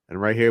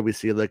 And right here we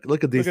see,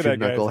 look at these two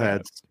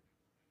knuckleheads.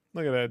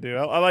 Look at that dude.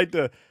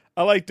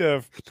 I like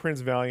the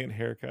Prince Valiant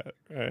haircut,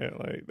 right?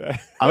 Like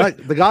that. I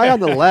like the guy on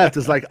the left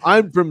is like,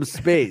 I'm from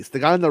space. The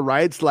guy on the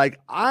right's like,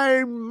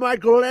 I'm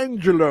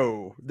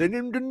Michelangelo. They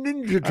named a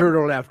Ninja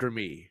Turtle after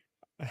me.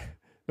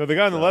 No, the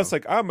guy on the left's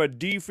like, I'm a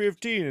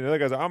D15, and the other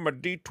guy's like, I'm a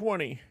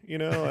D20. You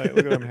know, like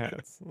look at them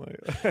hats.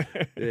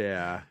 Like,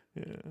 yeah.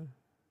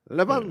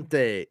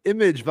 Levante,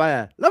 image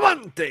via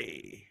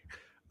Levante.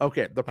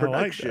 Okay, the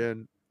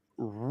production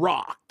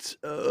rocked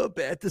up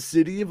at the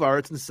City of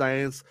Arts and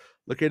Science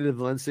located in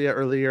Valencia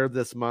earlier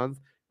this month.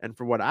 And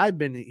from what I've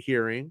been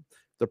hearing,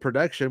 the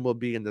production will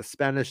be in the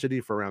Spanish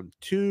city for around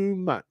 2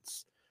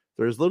 months.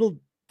 There's little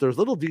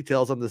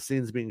details on the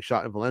scenes being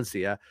shot in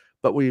Valencia,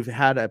 but we've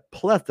had a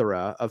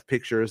plethora of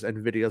pictures and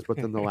videos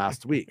within the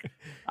last week.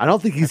 I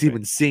don't think he's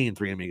even seen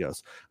Three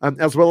Amigos,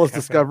 as well as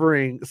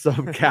discovering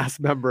some cast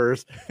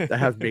members that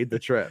have made the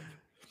trip.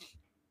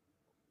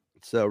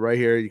 So right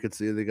here, you can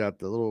see they got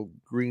the little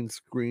green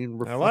screen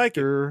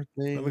reflector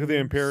thing. Look at the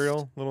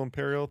little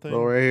Imperial thing.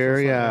 Oh, right here,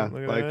 yeah.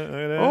 Like,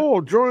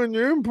 oh, join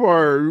the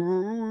Empire.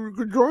 You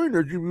can join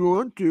us if you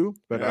want to.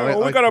 But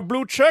yeah, we got a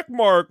blue check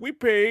mark. We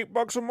pay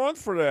 $8 a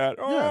month for that.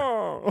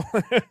 Oh,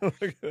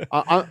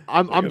 yeah.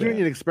 I'm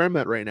doing an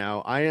experiment right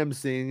now. I am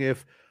seeing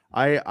if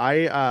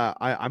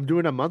I'm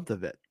doing a month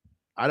of it.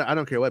 I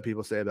don't care what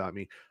people say about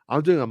me.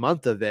 I'm doing a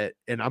month of it,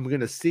 and I'm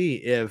gonna see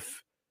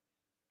if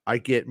I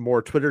get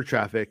more Twitter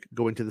traffic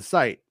going to the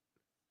site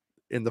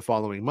in the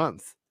following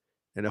month.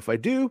 And if I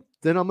do,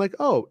 then I'm like,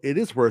 oh, it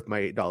is worth my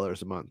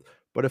 $8 a month.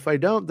 But if I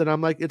don't, then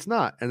I'm like, it's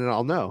not. And then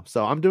I'll know.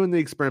 So I'm doing the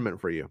experiment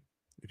for you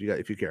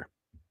if you care.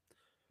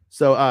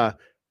 So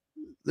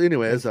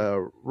anyways,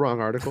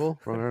 wrong article.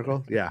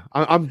 Yeah.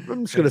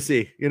 I'm just gonna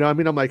see. You know, I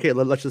mean, I'm like, hey,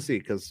 let's just see,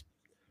 because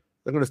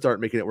they're gonna start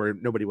making it where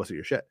nobody wants to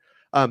your shit.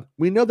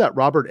 We know that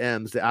Robert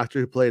Ems, the actor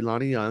who played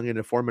Lonnie Young and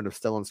informant of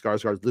Stellan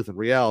Skarsgård's Luthen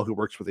Riel, who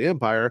works for the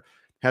Empire,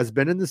 has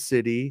been in the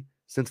city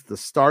since the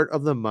start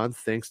of the month,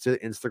 thanks to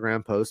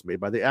Instagram posts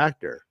made by the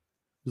actor.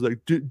 He's like,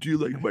 do you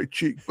like my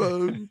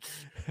cheekbones?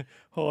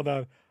 Hold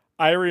on.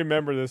 I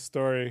remember this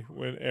story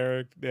when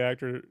Eric, the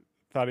actor,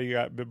 thought he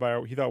got bit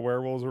by he thought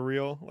werewolves were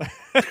real.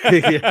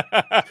 I'm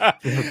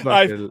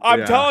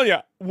telling you,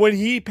 when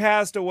he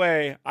passed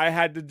away, I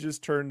had to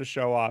just turn the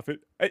show off.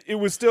 It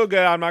was still good.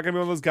 I'm not gonna be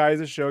one of those guys.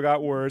 The show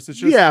got worse. It's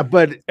just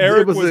but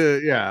Eric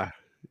was yeah.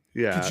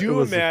 Yeah. Could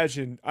you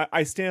imagine?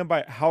 I stand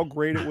by how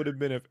great it would have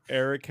been if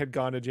Eric had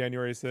gone to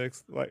January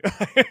 6th.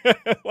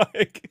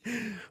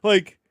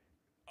 Like,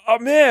 oh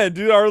man,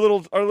 dude, our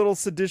little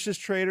seditious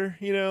traitor,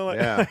 you know? Like,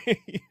 yeah.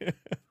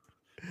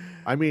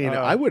 I mean,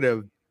 I would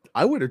have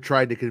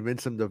tried to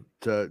convince him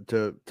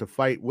to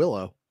fight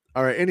Willow.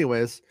 All right.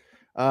 Anyways,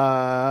 we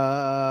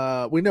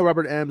know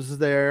Robert Ems is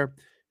there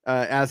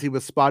as he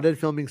was spotted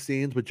filming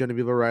scenes with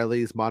Genevieve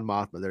O'Reilly's Mon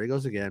Mothma. There he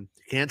goes again.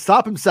 He can't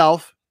stop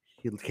himself.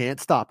 He can't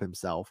stop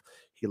himself.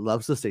 He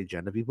loves to say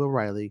Genevieve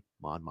O'Reilly,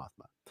 Mon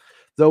Mothma.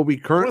 Though we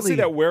currently... I want to say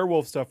that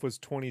werewolf stuff was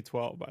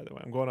 2012, by the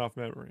way. I'm going off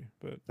memory,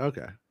 but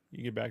okay,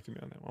 you get back to me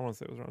on that. I want to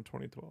say it was around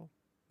 2012.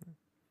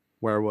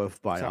 Werewolf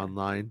by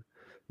Online.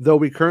 Though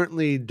we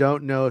currently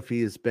don't know if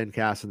he has been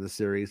cast in the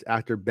series,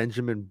 actor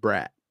Benjamin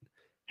Bratt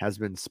has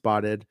been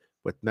spotted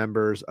with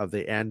members of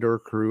the Andor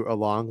crew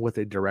along with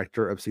a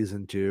director of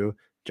season 2,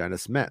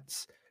 Janice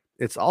Metz.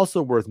 It's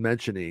also worth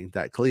mentioning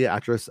that Clea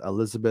actress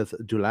Elizabeth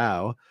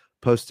Dulau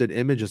posted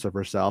images of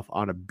herself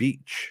on a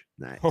beach.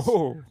 Nice.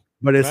 Oh,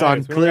 but it's nice.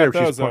 unclear if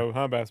she's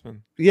huh,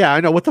 Bassman? Yeah,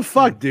 I know. What the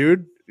fuck,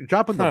 dude? You're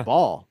dropping the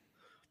ball.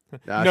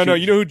 No,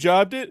 you know who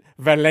jobbed it?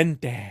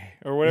 Valente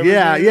or whatever.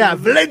 Yeah,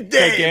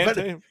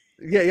 Valente.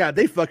 Yeah.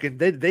 They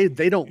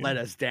don't let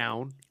Yeah. us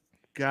down.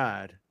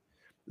 God,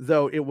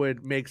 though it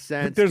would make Look,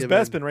 sense there's given.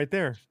 Bespin right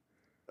there.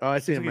 Oh, I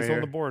see Looks like him right he's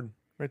on the here. board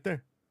right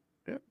there.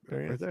 Yep, There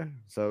he right is. there.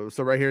 So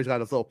right here he's got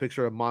this little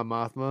picture of Mon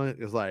Mothma.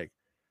 It's like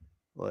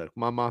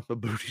Mon Mothma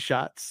booty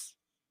shots.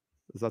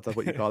 Is that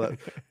what you call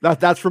that?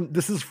 That's from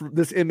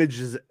this image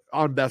is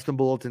on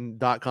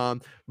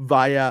bestinbulletin.com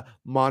via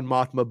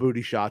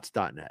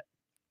monmothmabooty.shots.net.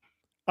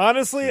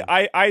 Honestly, So,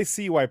 I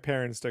see why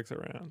Perrin sticks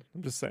around.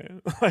 I'm just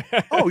saying.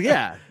 oh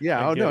yeah, yeah.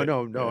 I Oh get no, it.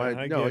 no, no. Yeah,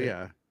 I get it.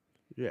 Yeah,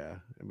 yeah.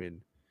 I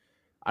mean,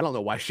 I don't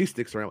know why she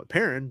sticks around with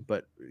Perrin,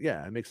 but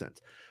yeah, it makes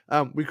sense.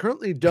 We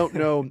currently don't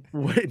know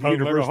what Hung like a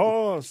universe.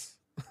 horse.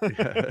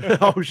 Yeah.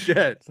 Oh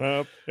shit. It's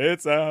up,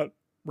 it's out.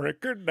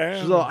 Break her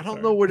She's all, I down. don't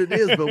Sorry. know what it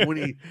is, but when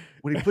he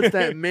puts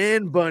that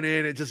man bun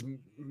in, it just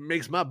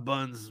makes my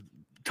buns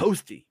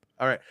toasty.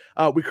 All right.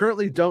 We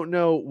currently don't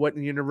know what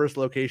universe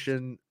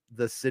location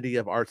the City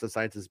of Arts and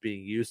Science is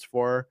being used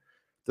for.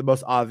 The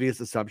most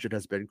obvious assumption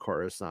has been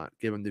Coruscant,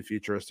 given the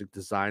futuristic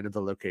design of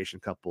the location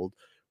coupled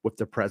with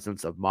the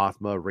presence of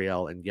Mothma,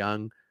 Rael, and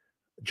Jung,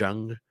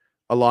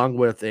 along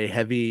with a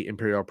heavy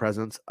Imperial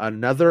presence.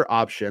 Another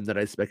option that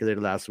I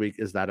speculated last week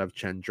is that of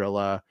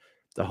Chandrilla,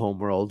 the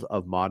homeworld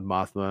of Mon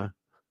Mothma.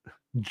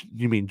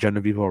 You mean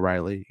Genevieve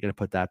O'Reilly? You're gonna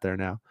put that there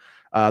now.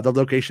 The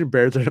location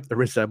bears a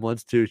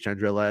resemblance to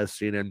Chandrilla as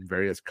seen in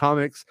various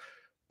comics,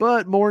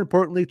 but more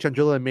importantly,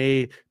 Chandrilla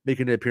may make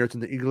an appearance in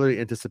the eagerly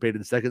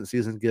anticipated second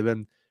season,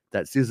 given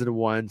that season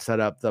one set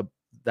up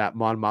that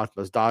Mon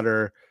Mothma's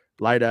daughter,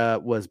 Lyda,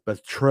 was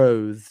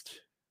betrothed.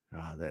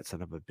 Oh, that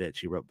son of a bitch.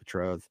 He wrote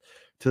betrothed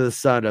to the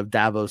son of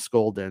Davos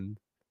Golden.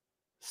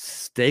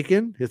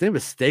 Staken? His name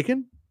is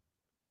Staken?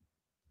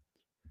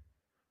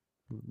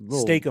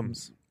 Little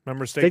Steakums.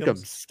 Remember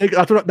Steakums?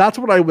 Steakums. That's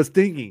what I was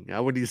thinking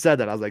when you said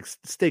that. I was like,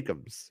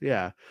 Steakums.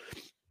 Yeah.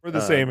 We're the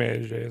same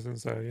age, Jason.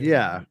 So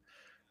Yeah.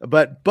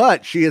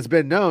 But she has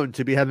been known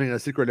to be having a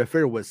secret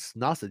affair with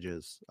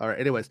sausages. All right.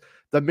 Anyways,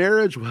 the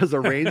marriage was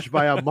arranged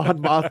by a Mon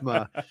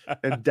Mothma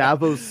and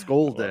Davos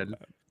Golden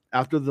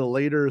after the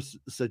later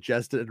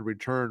suggested in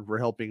return for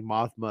helping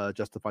Mothma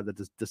justify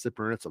the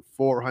disappearance of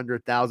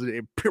 400,000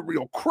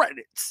 Imperial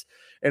credits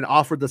and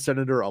offered the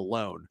senator a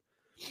loan.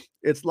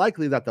 It's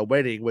likely that the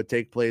wedding would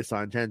take place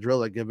on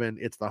Chandrilla, given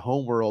it's the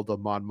homeworld of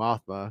Mon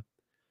Mothma,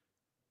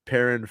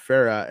 Perrin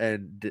Farah,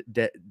 and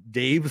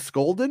Dave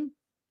Skolden.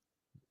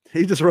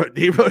 He just wrote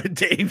Dave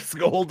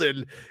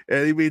Skolden,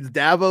 and he means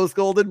Davos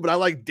Golden, but I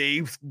like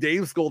Dave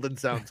Skolden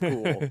sounds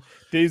cool.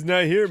 Dave's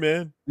not here,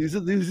 man. These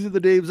are the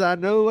Daves I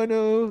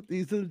know.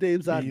 These are the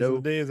Daves I know. These are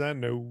the days I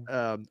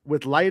know.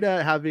 With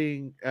Lyda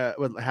having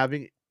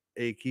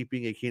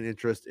keeping a keen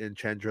interest in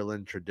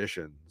Chandrillan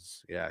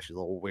traditions. Yeah, she's a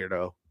little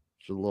weirdo.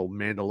 She's a little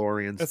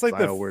Mandalorian. That's like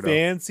the weirdo.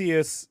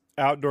 fanciest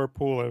outdoor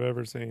pool I've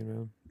ever seen,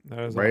 man. That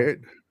is right.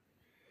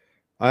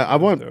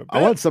 Awesome.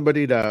 I want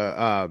somebody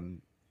to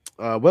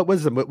what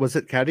was it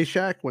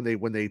Caddyshack when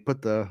they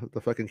put the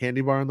fucking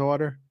candy bar in the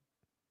water?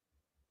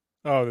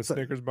 Oh, the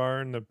Snickers bar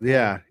and the pool.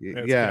 Yeah.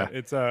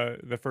 It's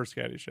the first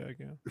Caddyshack,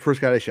 yeah.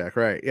 First Caddyshack,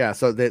 right? Yeah.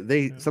 So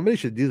somebody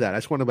should do that. I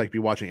just want to like be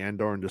watching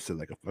Andor and just see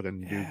like a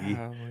fucking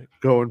doogie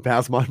going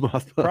past Mon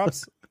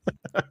Mothma.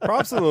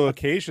 Props to the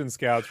location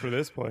scouts for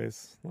this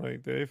place.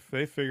 Like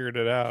they figured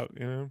it out,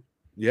 you know.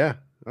 Yeah.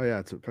 Oh yeah,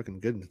 it's a fucking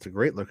good. It's a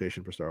great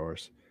location for Star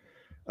Wars.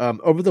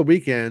 Over the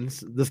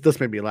weekends, this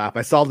made me laugh.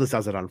 I saw this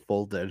as it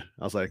unfolded.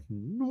 I was like,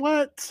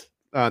 what?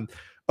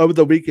 Over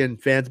the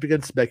weekend, fans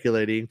began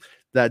speculating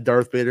that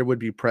Darth Vader would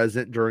be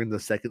present during the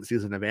second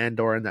season of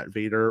Andor and that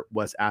Vader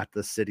was at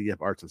the City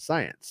of Arts and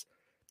Science.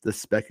 The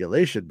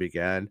speculation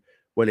began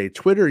when a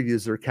Twitter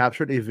user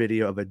captured a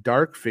video of a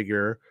dark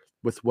figure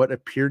with what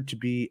appeared to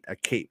be a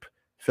cape,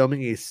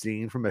 filming a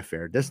scene from a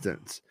fair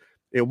distance.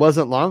 It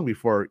wasn't long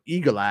before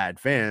eagle-eyed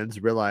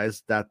fans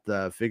realized that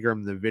the figure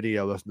in the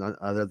video was none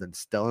other than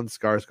Stellan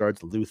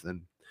Skarsgård's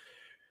Luthen.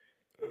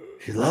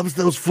 He loves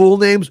those full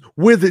names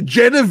with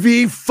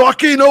Genevieve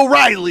fucking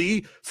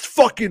O'Reilly,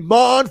 fucking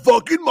Mon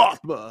fucking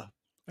Mothma.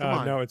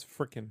 No, it's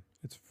frickin'.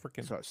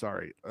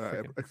 Sorry.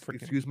 Frickin'.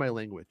 Excuse my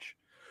language.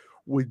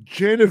 With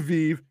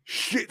Genevieve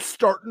shit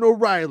starting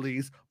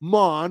O'Reilly's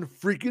Mon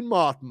freaking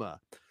Mothma.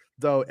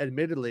 Though,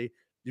 admittedly,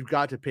 you've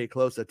got to pay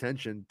close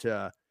attention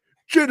to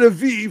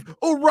Genevieve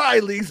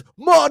O'Reilly's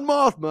Mon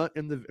Mothma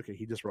in the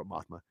he just wrote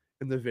Mothma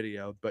in the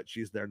video, but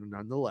she's there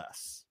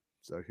nonetheless.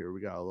 So here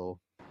we got a little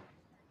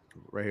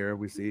right here.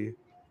 We see,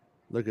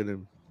 look at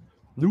him,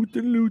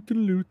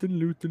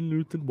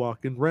 Luthen,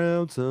 walking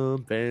around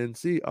some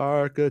fancy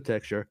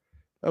architecture.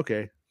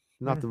 Okay,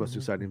 not the most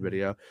exciting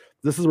video.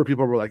 This is where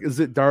people were like, "Is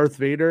it Darth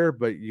Vader?"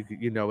 But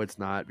you know it's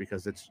not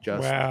because it's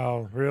just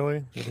wow,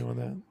 really? You're doing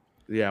that?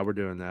 Yeah, we're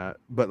doing that.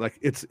 But like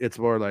it's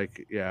more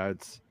like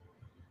it's.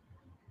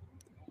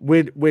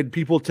 When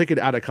people take it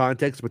out of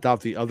context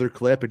without the other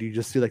clip and you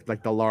just see like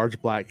the large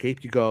black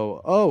cape, you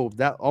go, oh,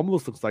 that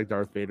almost looks like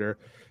Darth Vader.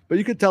 But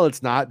you could tell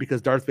it's not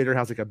because Darth Vader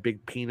has like a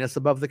big penis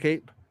above the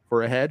cape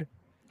for a head.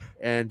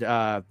 And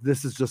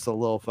this is just a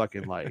little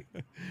fucking like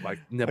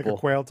nipple. Like a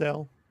quail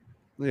tail?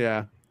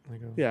 Yeah.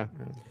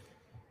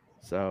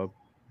 So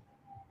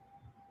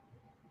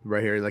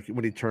right here, like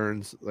when he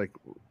turns, like,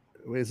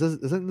 wait, is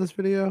it in this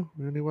video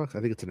when he walks? I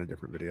think it's in a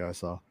different video I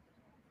saw.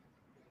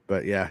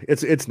 But yeah,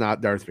 it's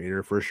not Darth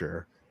Vader for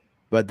sure.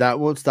 But that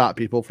won't stop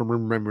people from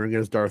remembering it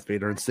as Darth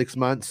Vader in 6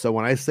 months. So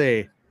when I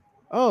say,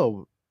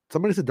 "Oh,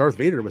 somebody said Darth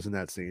Vader was in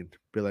that scene,"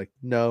 be like,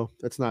 "No,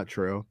 that's not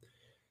true."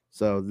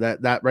 So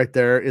that right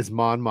there is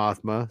Mon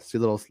Mothma. See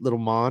little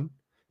Mon,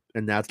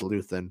 and that's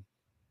Luthen.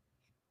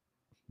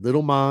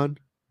 Little Mon,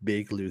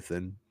 big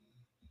Luthen.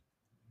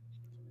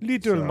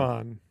 Little So,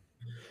 man.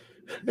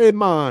 hey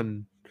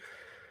Mon.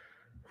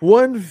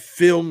 Once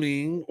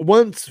filming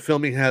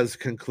has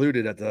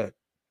concluded at the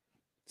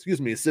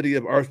City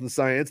of Art and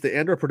Science, the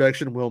Andor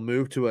production will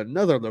move to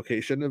another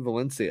location in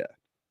Valencia.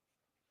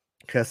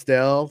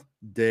 Castel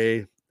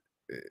de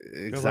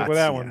Good luck with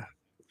that Exatia. one.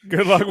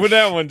 Good luck with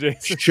that one,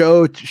 Jason.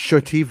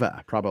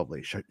 Shotiva, probably.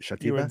 You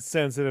Shotiva?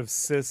 insensitive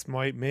cis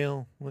white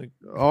male. Like,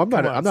 Oh, I'm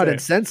not say it.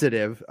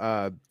 insensitive.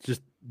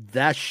 Just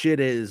that shit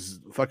is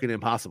fucking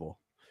impossible.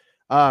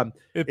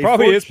 It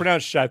probably is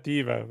pronounced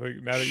Shativa.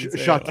 Like, now that you say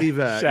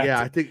Shativa. it, like, Yeah,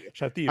 I think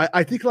Shativa.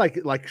 I think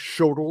like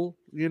Shodel,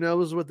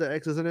 is what the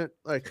X is in it.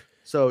 Like,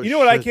 so You know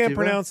what I can't Shativa?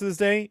 pronounce to this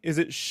day? Is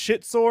it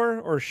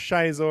Shitsor or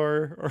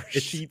Shizor or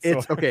Sheetsor?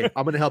 It's okay.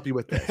 I'm gonna help you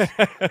with this.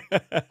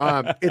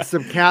 It's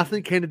some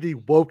Kathleen Kennedy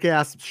woke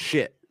ass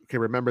shit. Okay,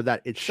 remember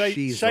that. It's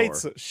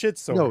Shizor.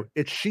 Shitsor. No,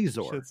 it's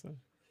Shizor. Shitsor.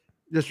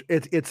 Just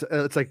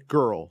it's like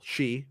girl,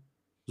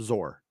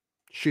 Shizor.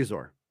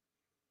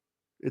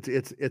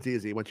 It's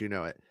easy once you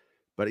know it.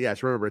 But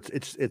yes, remember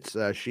it's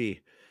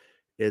she.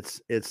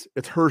 It's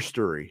her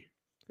story.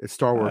 It's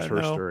Star Wars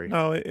her story.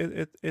 No,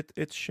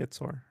 it's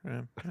Shitsor.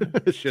 Yeah.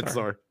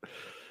 Shitsor.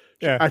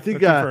 Yeah, I think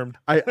confirmed.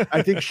 I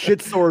think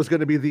Shitsor is going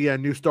to be the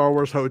new Star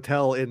Wars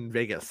hotel in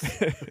Vegas.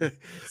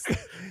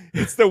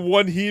 It's the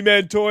one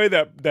He-Man toy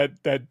that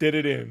did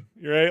it in,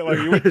 right? Like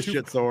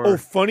Shitsor. Oh,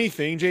 funny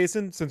thing,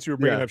 Jason. Since you were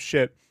bringing up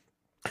shit,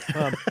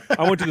 I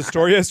went to the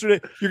store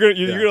yesterday. You're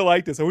gonna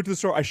like this. I went to the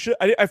store.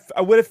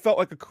 I would have felt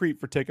like a creep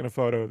for taking a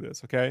photo of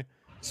this. Okay,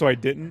 so I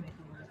didn't.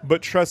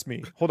 But trust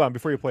me. Hold on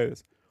before you play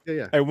this.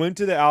 Yeah. I went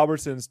to the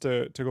Albertsons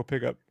to go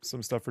pick up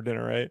some stuff for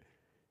dinner, right?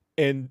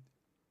 And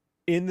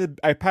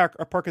I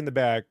park in the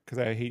back because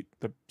I hate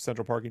the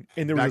central parking.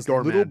 And there was this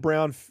little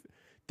brown.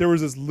 There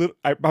was this little.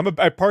 I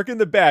park in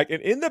the back,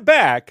 and in the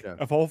back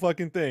of all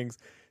fucking things,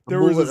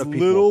 there was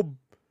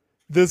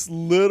this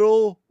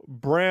little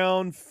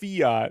brown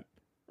Fiat,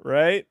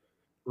 right?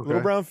 Okay.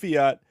 Little brown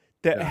Fiat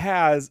that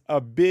has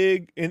a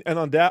big and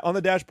on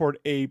the dashboard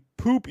a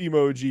poop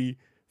emoji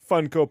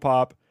Funko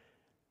Pop.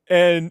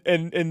 And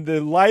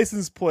the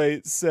license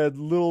plate said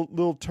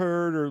little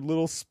turd or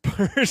little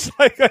spurge,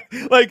 like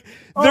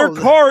their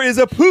car is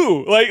a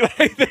poo, like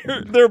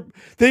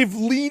they've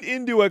leaned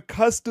into a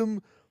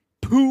custom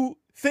poo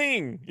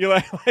thing. You're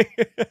like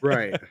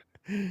right.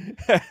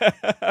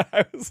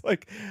 I was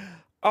like,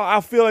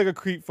 I feel like a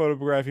creep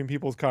photographing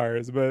people's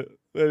cars, but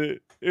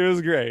it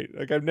was great.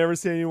 Like I've never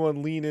seen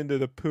anyone lean into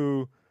the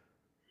poo.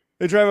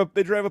 They drive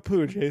a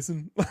poo,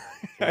 Jason.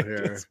 I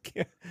just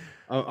can't.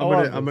 I'm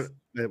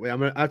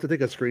gonna have to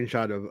take a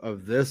screenshot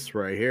of this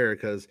right here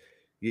because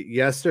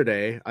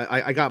yesterday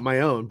I got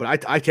my own,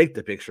 but I take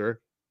the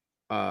picture.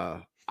 I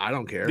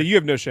don't care. You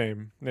have no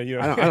shame. No, you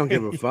don't. I don't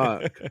give a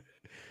fuck.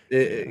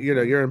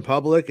 You're in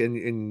public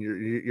and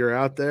you're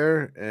out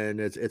there and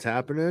it's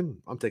happening.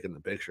 I'm taking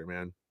the picture,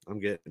 man. I'm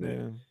getting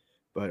it.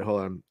 But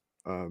hold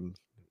on.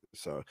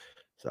 So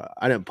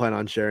I didn't plan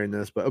on sharing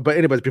this, but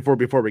anyways, before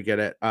we get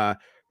it, right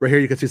here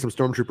you can see some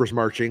stormtroopers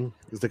marching.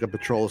 It's like a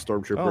patrol of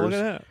stormtroopers. Oh, look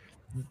at that.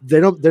 They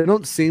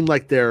don't seem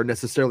like they're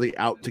necessarily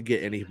out to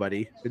get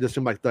anybody. They just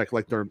seem like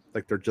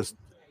they're just.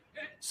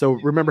 So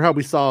remember how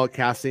we saw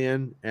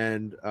Cassian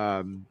and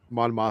Mon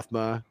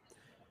Mothma,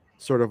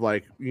 sort of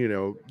like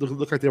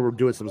look like they were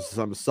doing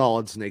some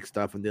solid snake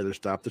stuff and the other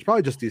stuff. There's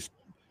probably just these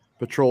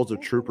patrols of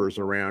troopers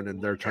around,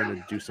 and they're trying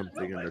to do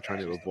something, and they're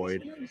trying to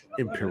avoid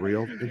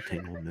Imperial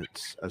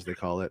entanglements, as they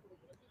call it.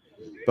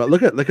 But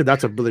look at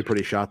that's a really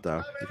pretty shot,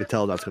 though. You can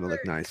tell that's going to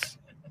look nice.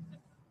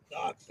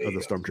 Of the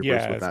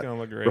stormtroopers with that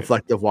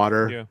reflective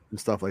water and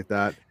stuff like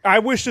that. I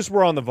wish this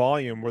were on the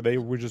volume where they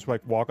would just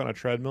like walk on a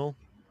treadmill.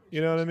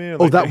 You know what I mean?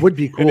 Like that would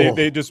be cool. And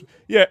they just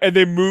and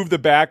they move the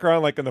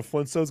background like in the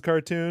Flintstones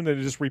cartoon, and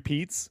it just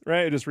repeats,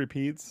 right? It just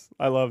repeats.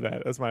 I love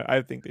that.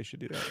 I think they should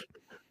do that.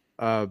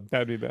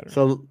 That'd be better.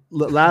 So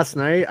last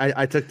night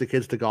I took the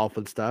kids to golf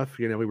and stuff.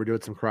 We were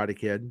doing some Karate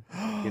Kid,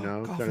 kind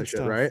of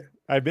shit, right?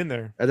 I've been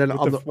there. And then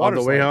on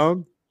the way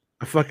home,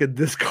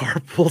 this car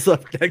pulls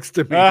up next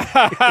to me.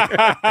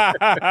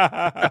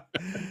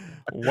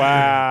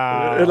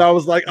 Wow. And I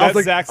was like,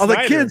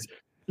 kids.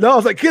 No, I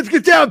was like, kids,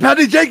 get down.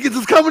 Patty Jenkins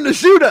is coming to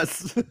shoot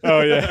us.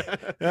 Oh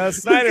yeah.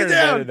 Snyder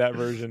invented that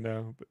version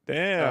though. But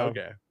damn. Oh,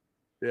 okay.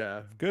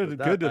 Yeah. Good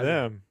to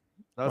them.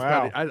 That was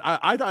Patty.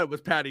 I thought it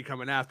was Patty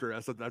coming after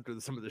us after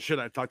some of the shit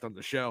I talked on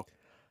the show.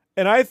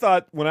 And I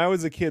thought when I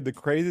was a kid, the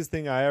craziest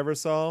thing I ever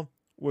saw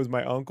was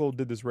my uncle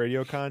did this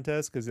radio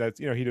contest because that's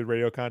he did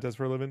radio contests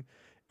for a living.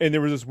 and there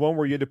was this one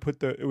where you had to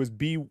put it was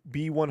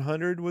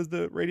B100 was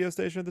the radio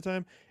station at the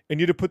time, and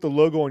you had to put the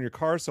logo on your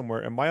car somewhere.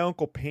 And my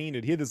uncle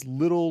painted. He had this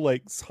little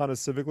like Honda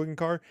Civic looking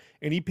car,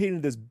 and he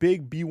painted this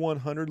big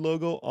B100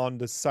 logo on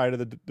the side of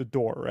the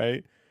door,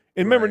 right?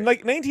 And remember, Right.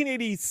 like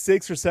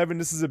 1986 or seven,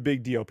 this is a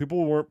big deal.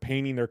 People weren't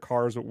painting their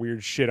cars with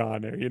weird shit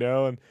on there, you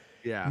know. And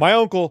Yeah. my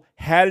uncle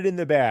had it in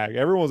the bag.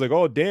 Everyone was like,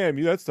 "Oh,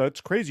 damn,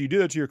 that's crazy. You do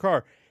that to your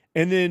car."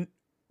 And then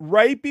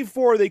right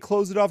before they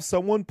closed it off,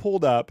 someone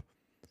pulled up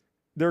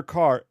their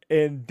car,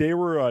 and they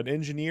were an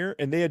engineer,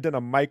 and they had done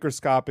a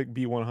microscopic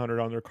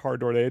B100 on their car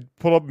door. They had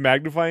pulled up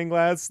magnifying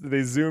glass,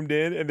 they zoomed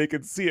in, and they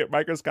could see it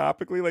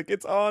microscopically, like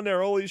it's on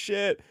there. Holy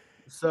shit!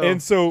 And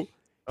So,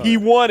 so he yeah.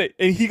 won it,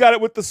 and he got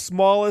it with the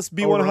smallest Oh,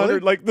 B100, really?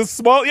 like the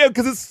small, yeah,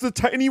 because it's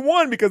and he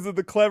won because of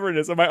the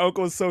cleverness. And my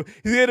uncle was so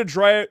he had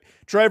to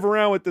drive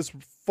around with this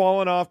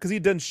falling off because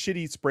he'd done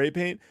shitty spray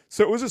paint,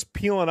 so it was just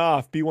peeling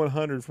off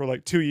B100 for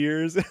like 2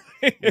 years.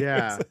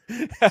 Yeah.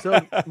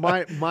 So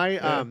my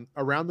Yeah.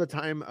 around the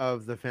time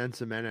of the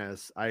Phantom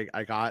Menace, I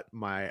got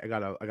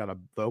a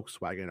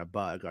Volkswagen, a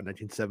Bug, a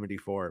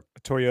 1974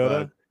 Bug,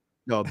 Toyota.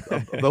 no, a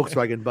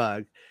Volkswagen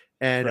Bug,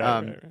 Right,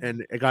 right, right.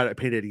 and I got it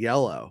painted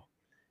yellow.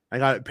 I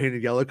got it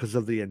painted yellow because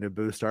of the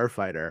Naboo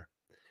Starfighter,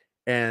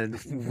 and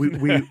we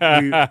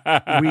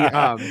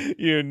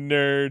You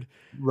nerd.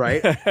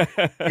 right,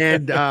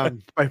 and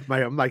I'm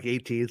like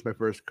 18, it's my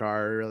first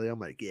car, really. I'm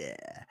like, yeah.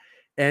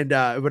 And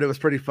but it was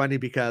pretty funny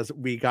because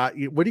we got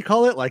what do you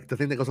call it? Like the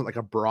thing that goes on like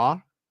a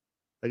bra,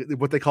 like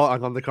what they call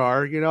it on the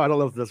car, you know? I don't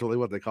know if that's really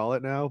what they call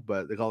it now,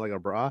 but they call it like a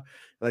bra,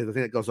 like the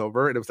thing that goes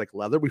over, and it was like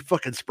leather. We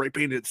fucking spray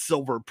painted it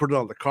silver, put it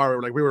on the car.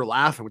 We were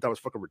laughing, we thought it was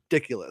fucking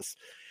ridiculous.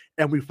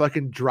 And we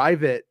fucking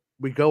drive it.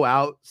 We go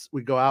out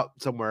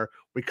somewhere,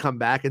 we come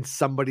back, and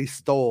somebody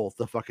stole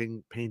the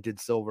fucking painted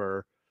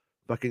silver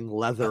fucking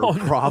leather Oh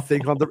bra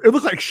thing on no. the it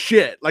looked like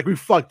shit. Like we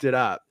fucked it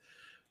up.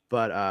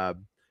 But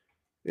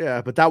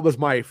yeah, but that was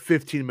my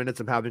 15 minutes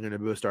of having a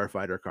Naboo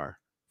Starfighter car.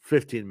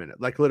 15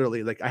 minutes. Like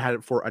literally, like I had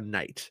it for a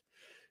night.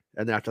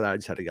 And then after that I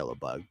just had a yellow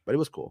Bug. But it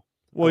was cool.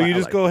 Well, you I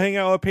just liked go hang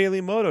out with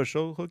Paley Moto.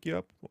 She'll hook you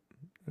up.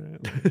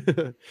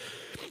 it.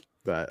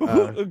 But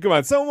But come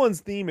on,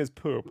 someone's theme is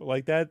poop.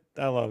 Like that,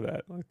 I love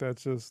that. Like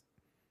that's just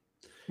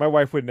my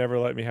wife would never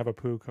let me have a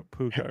poo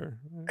car.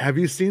 have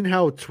you seen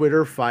how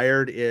Twitter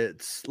fired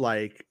its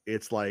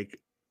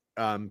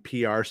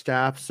PR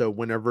staff? So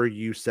whenever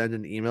you send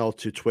an email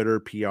to Twitter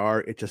PR,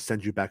 it just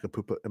sends you back a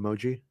poop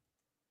emoji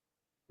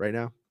right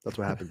now. That's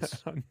what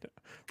happens. No.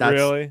 That's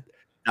Really?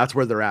 that's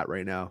where they're at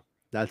right now.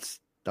 That's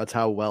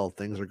how well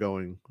things are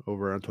going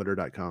over on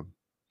twitter.com.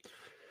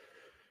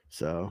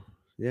 So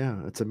yeah,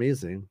 it's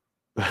amazing.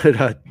 But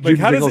Like, Judy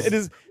how does Jingles, it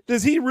is?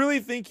 Does he really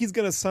think he's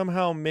gonna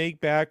somehow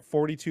make back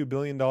 $42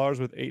 billion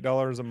with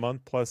 $8 a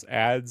month plus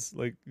ads?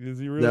 Like, does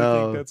he really think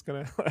no. that's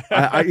gonna?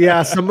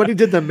 Yeah, somebody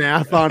did the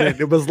math on it.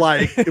 It was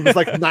like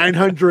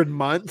 900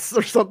 months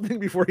or something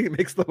before he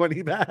makes the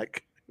money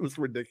back. It was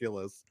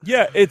ridiculous.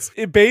 Yeah,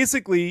 it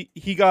basically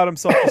he got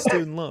himself a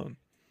student loan.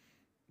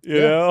 You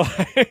Yeah.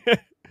 know,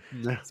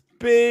 Nah, it's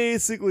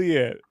basically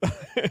it.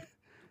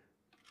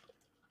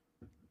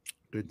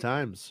 good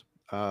times.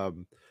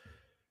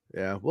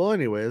 Yeah. Well,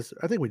 anyways,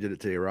 I think we did it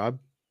today, Rob.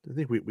 I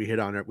think we hit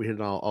on it. We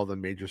hit on all the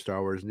major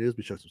Star Wars news.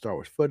 We showed some Star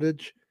Wars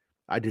footage.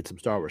 I did some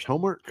Star Wars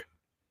homework.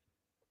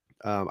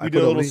 I We put did a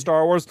a little link,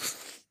 Star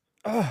Wars.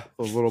 Ah,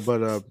 a little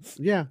bit of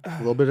a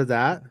little bit of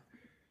that,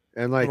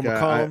 and like little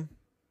McCollum.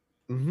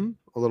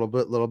 a little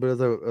bit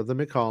of the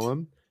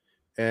McCollum,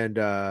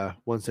 and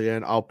once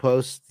again, I'll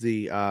post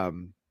the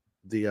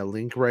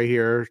link right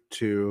here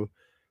to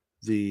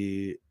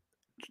the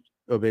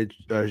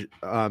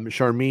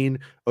Sharmeen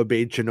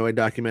Obaid-Chinoy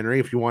documentary.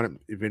 If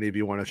any of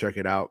you want to check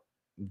it out,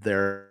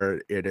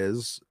 there it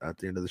is at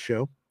the end of the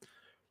show.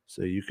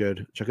 So you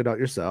could check it out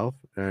yourself.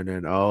 And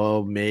then,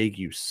 oh, Meg,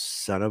 you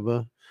son of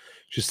a,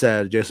 she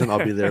said, Jason,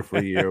 I'll be there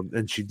for you.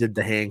 And she did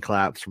the hand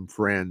claps from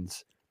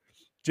Friends.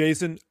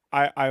 Jason,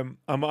 I'm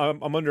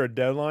under a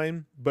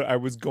deadline, but I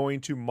was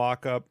going to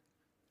mock up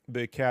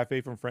the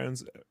cafe from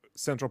Friends,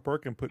 Central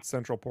Perk, and put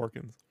Central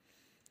Porkins.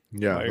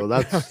 Yeah, Like, well,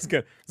 I was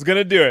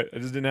gonna do it. I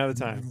just didn't have the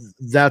time.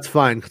 that's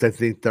fine because I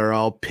think they're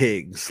all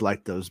pigs,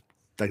 like that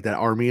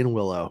Army and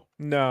Willow.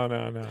 No.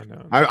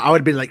 I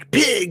would be like,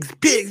 pigs,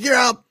 you're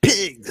all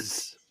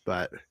pigs.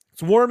 But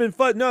It's warm and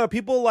fun. No,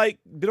 people they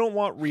don't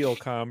want real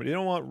comedy. They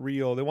don't want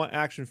real. They want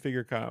action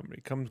figure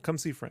comedy. Come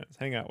see Friends.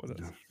 Hang out with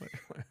us.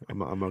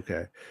 I'm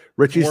okay.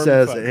 Richie Warm and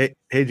says, fun.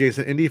 hey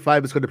Jason, Indy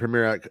 5 is going to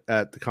premiere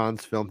at the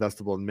Cannes Film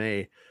Festival in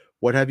May.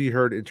 What have you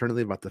heard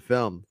internally about the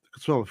film?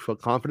 So feel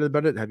confident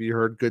about it? Have you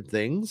heard good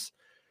things?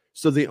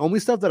 So the only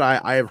stuff that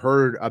I have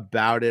heard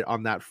about it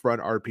on that front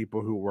are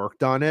people who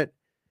worked on it,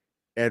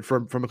 and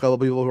from a couple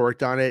of people who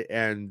worked on it,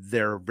 and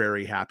they're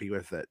very happy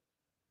with it.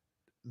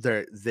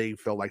 They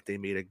feel like they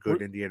made a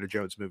good Indiana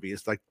Jones movie.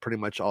 It's like pretty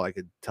much all I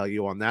could tell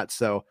you on that.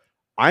 So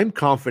I'm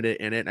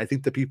confident in it. And I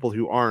think the people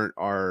who aren't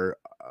are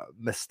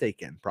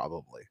mistaken,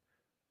 probably.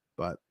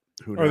 But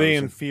who knows? Are they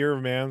in fear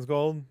of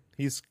Mansgold?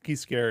 He's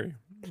scary.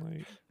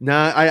 Like,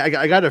 Nah,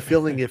 I got a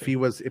feeling if he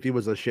was a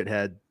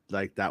shithead,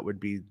 like that would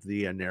be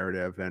the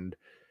narrative. And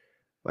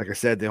like I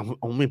said, the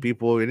only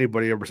people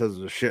anybody ever says is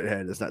a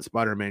shithead is that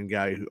Spider-Man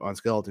guy on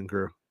Skeleton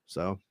Crew.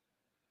 So,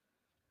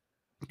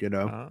 you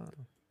know,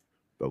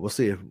 but we'll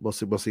see. We'll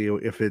see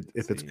if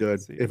it's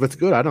good. If it's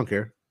good, I don't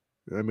care.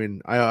 I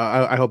mean,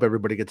 I hope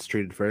everybody gets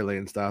treated fairly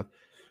and stuff.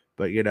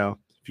 But you know,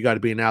 if you got to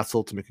be an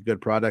asshole to make a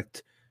good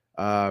product,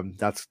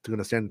 that's going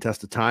to stand the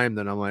test of time.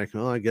 Then I'm like,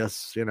 well, I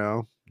guess you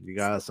know, you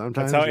got to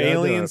sometimes. That's how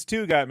Aliens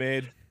 2 got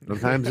made.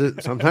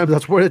 Sometimes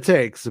that's what it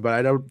takes. But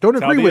I don't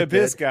agree with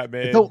it. Got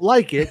made. I don't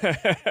like it.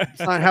 It's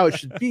not how it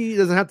should be. It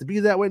doesn't have to be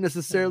that way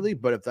necessarily.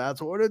 But if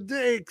that's what it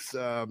takes,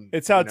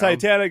 it's how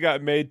Titanic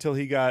got made till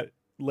he got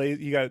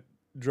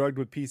drugged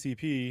with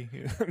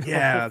PCP.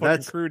 Yeah,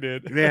 that's crew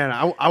did. Man,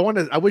 I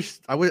wonder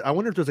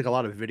if there's like a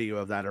lot of video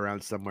of that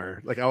around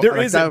somewhere. Like there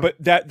like isn't, but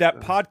that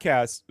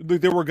podcast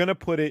they were gonna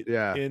put it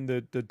in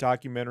the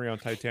documentary on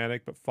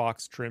Titanic, but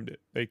Fox trimmed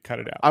it. They cut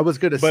it out. I was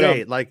gonna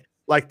say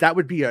like that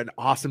would be an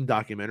awesome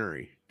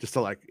documentary just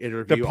to like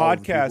interview the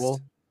podcast. All the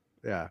people.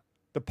 Yeah.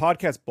 The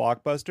podcast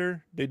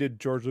Blockbuster, they did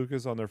George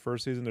Lucas on their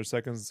first season. Their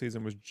second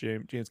season was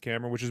James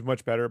Cameron, which is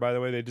much better, by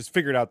the way. They just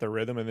figured out their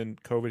rhythm, and then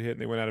COVID hit, and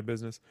they went out of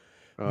business.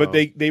 But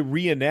they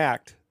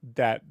reenact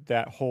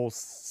that whole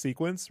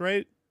sequence,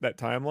 right? That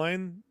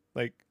timeline,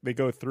 like they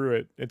go through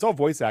it. It's all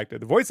voice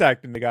acted. The voice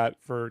acting they got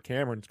for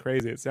Cameron's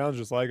crazy. It sounds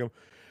just like him.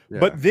 Yeah.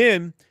 But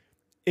then,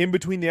 in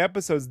between the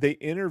episodes, they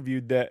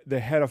interviewed the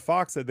head of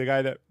Fox, the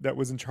guy that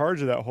was in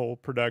charge of that whole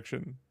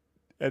production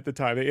at the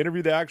time. They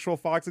interviewed the actual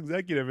Fox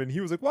executive, and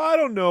he was like, "Well, I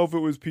don't know if it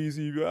was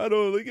PC. I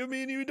don't like. I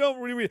mean, you don't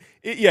really."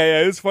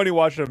 Yeah. It's funny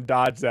watching him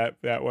dodge that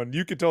one.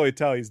 You could totally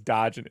tell he's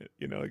dodging it.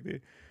 You know, like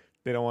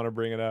they don't want to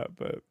bring it up,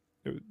 but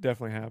it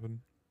definitely happened.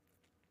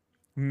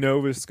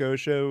 Nova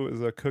Scotia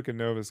was a cook in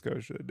Nova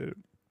Scotia that did it.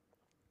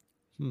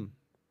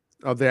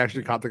 Oh, they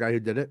actually caught the guy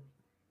who did it?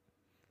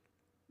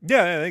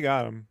 Yeah, they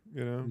got him,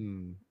 you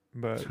know.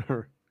 But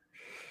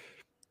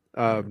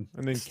and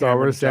then Star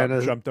Wars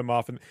Santa jumped him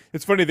off, and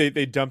it's funny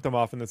they dumped him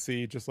off in the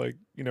sea, just like,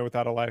 you know,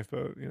 without a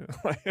lifeboat, you know.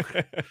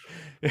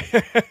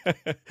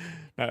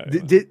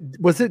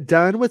 Was it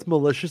done with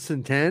malicious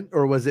intent,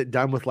 or was it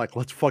done with like,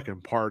 let's fucking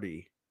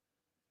party?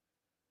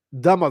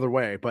 Dumb other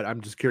way, but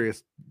I'm just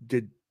curious.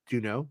 Do you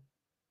know?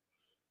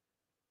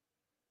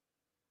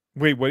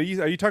 Wait, what are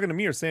you talking to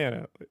me or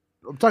Santa?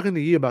 I'm talking to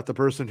you about the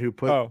person who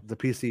put the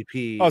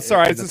PCP. Oh,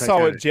 sorry, I just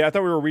saw it. I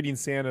thought we were reading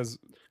Santa's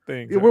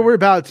thing. Yeah, we're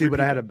about to, but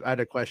I had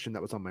a question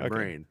that was on my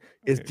brain.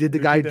 Did the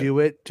guy do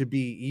it to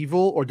be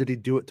evil, or did he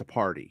do it to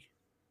party?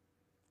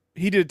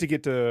 He did it to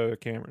get to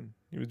Cameron.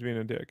 He was being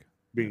a dick.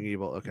 Being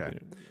evil, okay.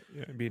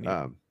 Yeah, being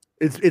evil.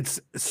 It's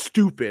a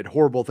stupid,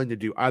 horrible thing to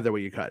do. Either way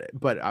you cut it,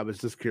 but I was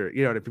just curious.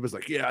 You know, if people's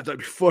like, "Yeah, I thought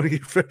it'd be funny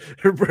if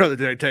her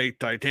brother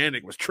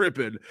Titanic was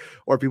tripping,"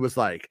 or people's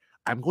like,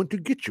 "I'm going to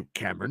get you,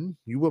 Cameron.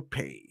 You will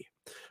pay."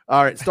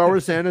 All right, Star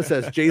Wars Santa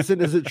says,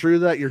 "Jason, is it true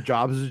that your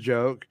job is a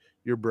joke,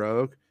 you're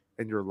broke,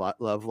 and your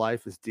love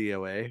life is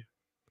DOA?"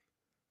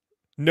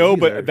 No,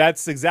 but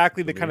that's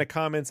exactly the kind of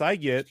comments I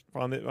get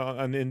on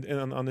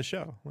the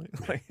show,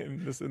 like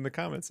in the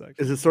comment section.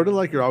 Is it sort of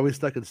like you're always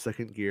stuck in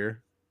second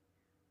gear?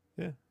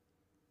 Yeah.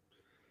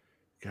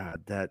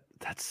 God, that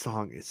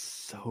song is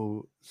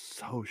so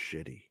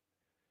shitty.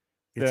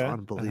 It's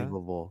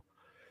unbelievable.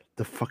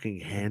 The fucking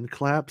hand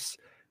claps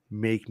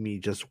make me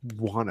just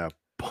want to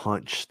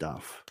punch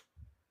stuff.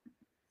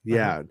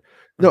 Yeah.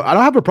 No, I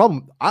don't have a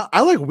problem.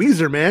 I like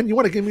Weezer, man. You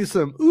want to give me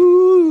some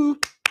ooh,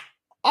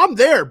 I'm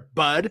there,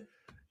 bud.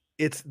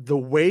 It's the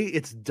way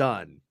it's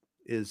done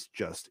is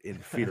just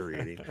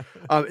infuriating.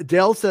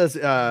 Dale says,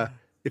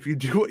 if you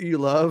do what you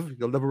love,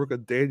 you'll never work a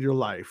day in your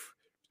life.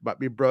 You might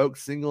be broke,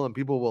 single, and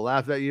people will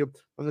laugh at you.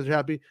 As long as you're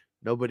happy,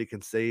 nobody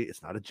can say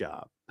it's not a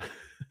job.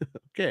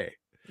 Okay.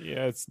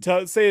 Yeah,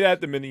 say that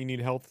the minute you need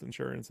health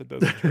insurance, it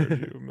doesn't charge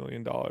you $1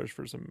 million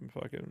for some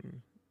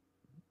fucking,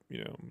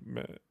 you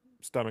know,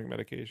 stomach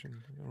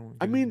medication.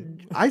 I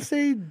mean, I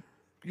say,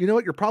 you know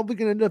what? You're probably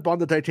going to end up on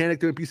the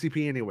Titanic doing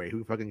PCP anyway.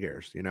 Who fucking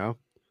cares, you know?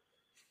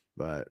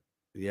 But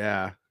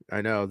yeah,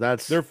 I know they're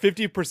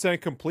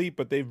 50% complete,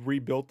 but they've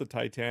rebuilt the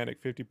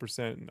Titanic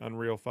 50% in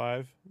Unreal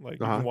 5. Like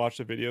you can watch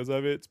the videos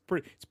of it.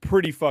 It's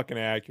pretty fucking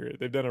accurate.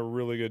 They've done a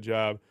really good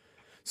job.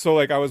 So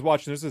like I was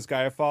watching, there's this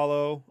guy I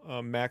follow,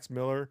 Max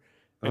Miller,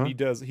 and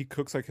he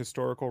cooks like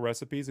historical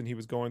recipes, and he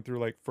was going through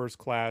like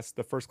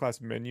the first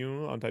class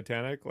menu on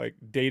Titanic, like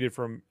dated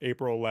from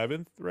April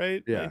 11th,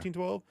 right? Yeah.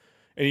 1912.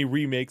 And he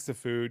remakes the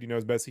food, you know,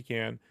 as best he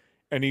can.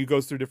 And he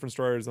goes through different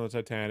stories on the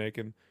Titanic,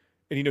 and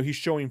you know, he's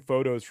showing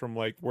photos from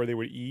like where they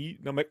would eat.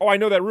 And I'm like, oh, I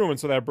know that room. And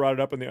so that I brought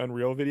it up in the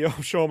Unreal video.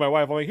 I'm showing my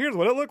wife. I'm like, here's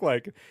what it looked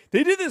like.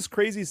 They did this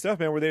crazy stuff,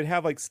 man, where they'd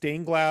have like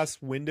stained glass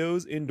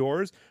windows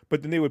indoors,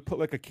 but then they would put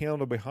like a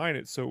candle behind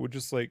it. So it would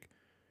just like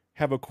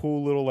have a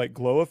cool little like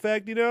glow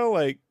effect, you know,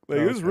 like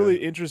it was really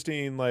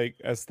interesting, like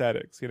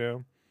aesthetics, you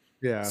know?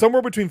 Yeah.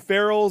 Somewhere between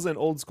Farrell's and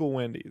old school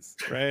Wendy's,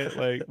 right?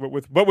 Like, but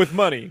with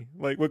money,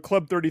 like with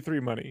Club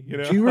 33 money, you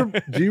know?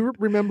 Do you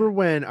remember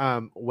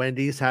when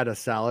Wendy's had a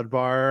salad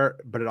bar,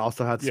 but it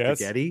also had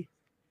spaghetti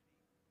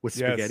with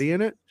spaghetti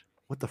in it?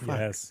 What the fuck?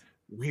 Yes.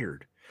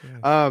 Weird.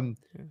 Um,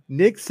 Yeah.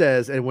 Nick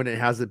says, and when it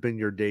hasn't been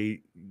your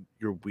day,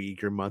 your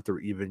week, your month, or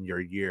even your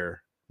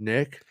year,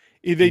 Nick,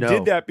 They did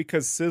no, that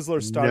because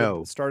Sizzler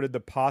no, started the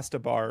pasta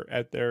bar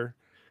at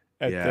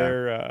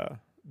yeah,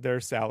 their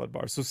salad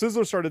bar. So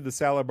Sizzler started the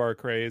salad bar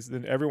craze,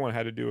 then everyone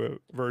had to do a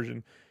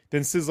version.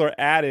 Then Sizzler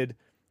added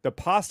the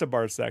pasta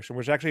bar section,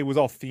 which actually was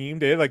all themed.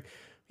 They had like,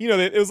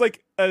 it was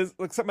like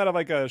something out of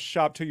like a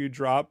shop till you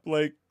drop,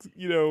 like,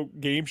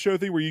 game show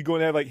thing where you go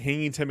and have like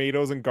hanging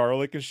tomatoes and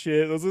garlic and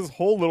shit. It was this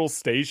whole little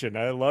station.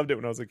 I loved it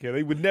when I was a kid.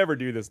 They would never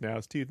do this now.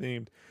 It's too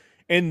themed.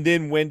 And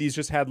then Wendy's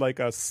just had like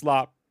a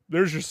slop.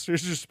 There's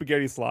just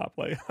spaghetti slop,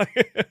 like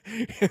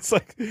it's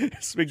like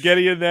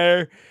spaghetti in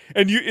there,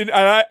 and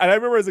I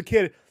remember as a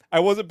kid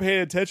I wasn't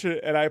paying attention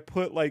and I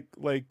put like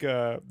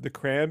the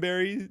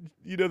cranberry,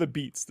 the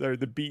beets,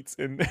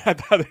 and I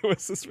thought it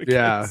was the spaghetti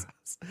yeah.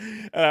 sauce,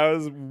 and I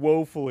was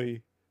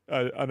woefully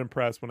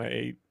unimpressed when I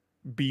ate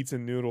beets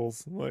and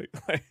noodles,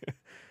 yeah.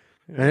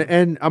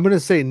 And I'm gonna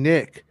say,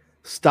 Nick,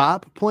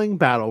 stop playing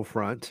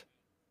Battlefront,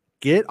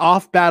 get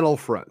off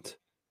Battlefront,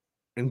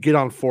 and get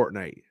on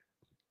Fortnite.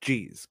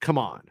 Jeez, come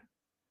on.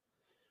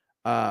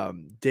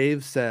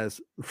 Dave says,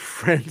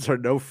 friends are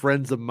no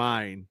friends of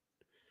mine.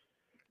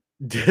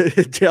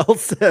 Dale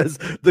says,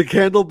 the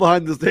candle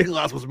behind the stained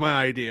glass was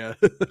my idea.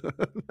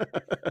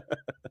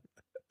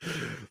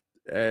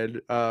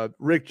 And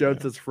Rick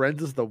Jones says,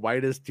 Friends is the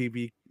widest show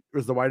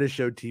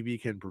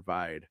TV can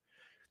provide.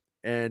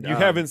 And You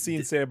haven't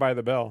seen Saved by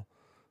the Bell.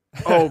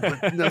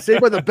 but no, Saved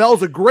by the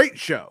Bell's a great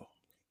show.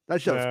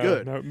 That show's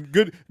good. No,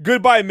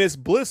 Goodbye Miss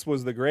Bliss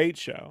was the great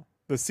show.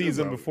 The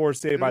season before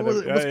Saved by the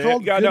Bell. It was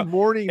called Good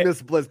Morning,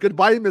 Miss Bliss.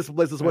 Goodbye, Miss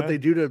Bliss is what they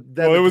do to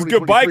them. Well, it was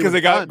goodbye because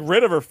they got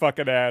rid of her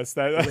fucking ass.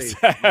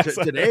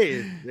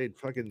 Today, they'd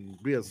fucking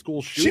be a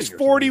school shooting. She's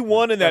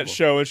 41 in that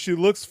show, and she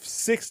looks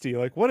 60.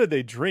 Like, what did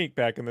they drink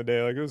back in the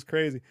day? Like, it was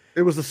crazy.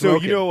 It was the smoking.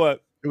 So, you know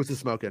what? It was the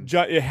smoking.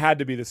 It had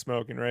to be the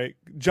smoking, right?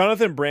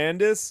 Jonathan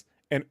Brandis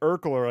and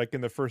Urkel are like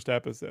in the first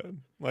episode.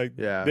 Like,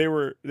 yeah, they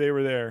were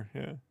there.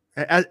 Yeah.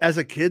 As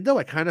a kid, though,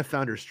 I kind of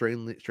found her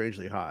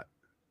strangely hot.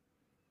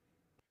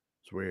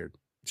 It's weird.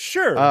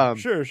 Sure.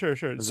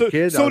 So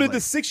did the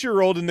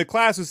 6-year-old in the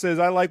class who says,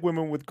 I like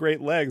women with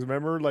great legs.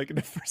 Remember, like in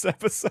the first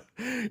episode?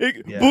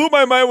 It blew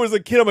my mind when I was a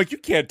kid. I'm like, you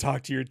can't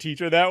talk to your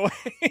teacher that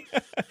way.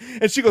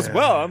 And she goes,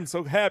 well, I'm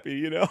so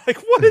happy, Like,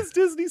 what is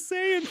Disney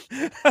saying?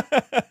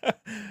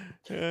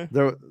 Yeah.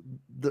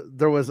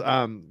 There was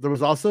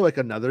also like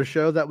another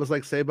show that was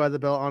like Saved by the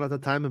Bell on at the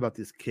time about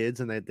these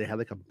kids, and they had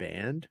like a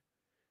band.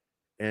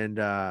 And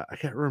I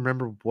can't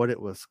remember what it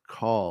was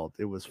called.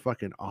 It was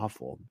fucking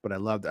awful, but I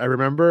loved it. I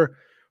remember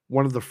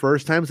one of the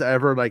first times I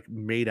ever like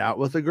made out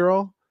with a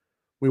girl.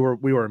 We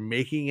were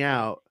making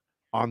out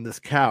on this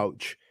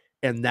couch,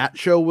 and that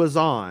show was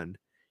on.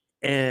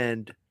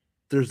 And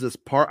there's this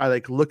part I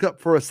like look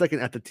up for a second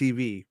at the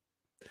TV,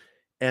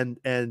 and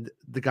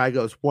the guy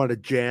goes, "Want a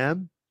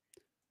jam?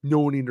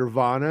 Know any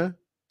Nirvana?"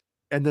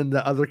 And then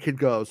the other kid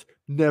goes,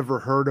 "Never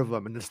heard of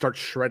them," and then starts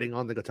shredding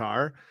on the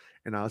guitar.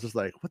 And I was just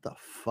like, what the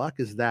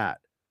fuck is that?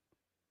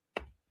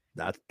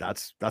 That's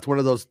one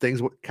of those things.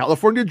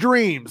 California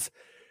Dreams.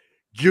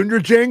 Junior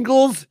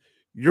Jangles,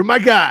 you're my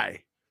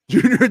guy.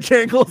 Junior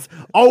Jangles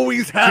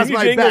always has Junior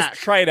my Jangles back.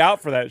 Tried out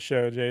for that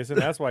show, Jason.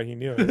 That's why he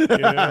knew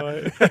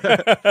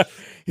it.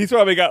 He's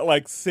probably got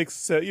like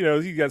 6,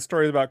 he got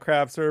stories about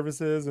craft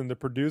services and the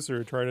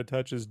producer trying to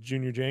touch his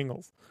Junior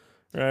Jangles.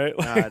 Right?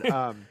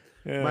 God,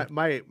 yeah.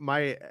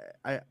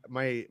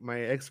 My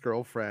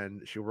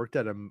ex-girlfriend, she worked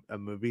at a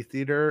movie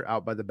theater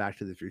out by the Back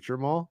to the Future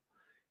mall,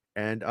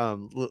 and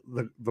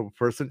the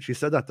person, she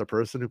said that the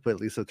person who played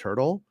Lisa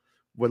Turtle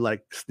would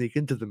like sneak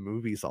into the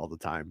movies all the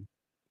time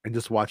and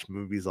just watch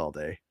movies all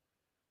day.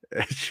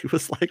 And she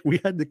was like,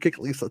 we had to kick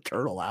Lisa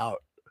Turtle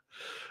out.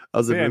 I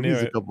was in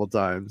movies a couple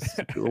times.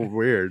 It's a little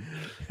weird.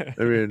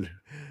 I mean,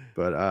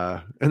 but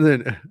and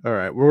then all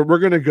right, we're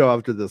gonna go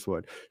after this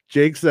one.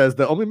 Jake says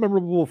the only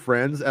memorable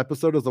Friends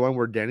episode is the one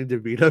where Danny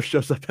DeVito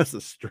shows up as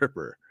a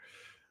stripper.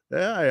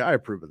 Yeah, I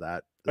approve of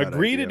that.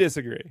 Agree to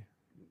disagree.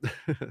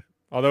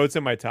 Although it's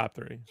in my top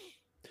 3.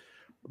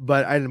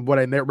 But what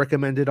I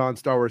recommended on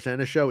Star Wars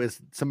Santa Show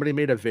is somebody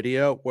made a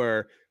video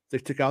where they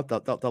took out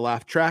the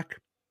laugh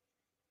track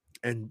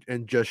and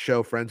just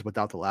show Friends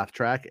without the laugh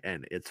track,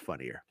 and it's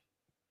funnier.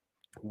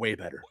 Way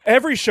better.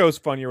 Every show's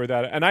funnier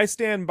without it. And I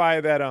stand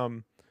by that.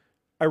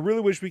 I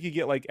really wish we could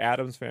get like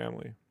Addams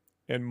Family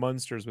and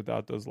Munsters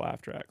without those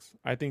laugh tracks.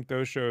 I think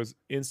those shows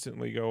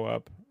instantly go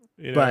up.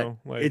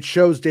 It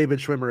shows David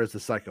Schwimmer as a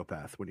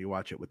psychopath when you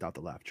watch it without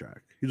the laugh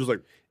track. He's just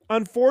like,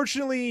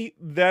 unfortunately,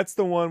 that's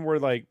the one where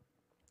like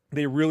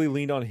they really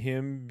leaned on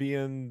him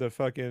being the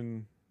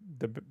fucking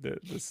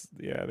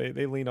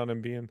they leaned on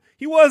him being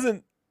he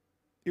wasn't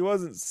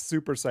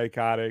super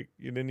psychotic,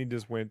 and then he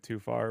just went too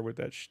far with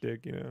that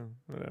shtick,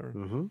 whatever.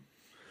 Mm-hmm.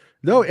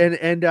 No,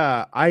 and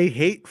I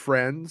hate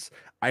Friends.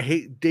 I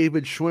hate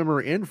David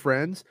Schwimmer in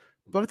Friends,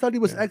 but I thought he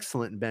was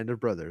excellent in Band of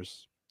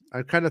Brothers.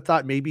 I kind of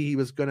thought maybe he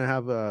was going to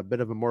have a bit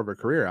of a more of a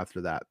career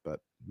after that, but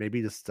maybe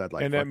he just said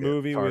like. And that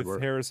movie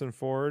with Harrison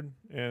Ford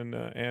and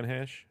Anne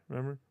Hesh,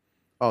 remember?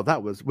 Oh,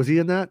 was he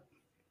in that?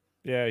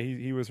 Yeah,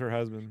 he was her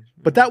husband.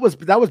 But that was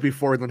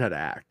before he learned how to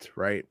act,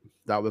 right?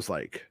 That was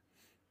like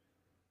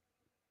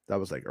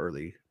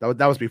early.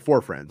 That was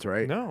before Friends,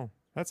 right? No,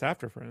 that's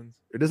after Friends.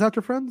 It is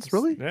after Friends,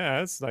 really?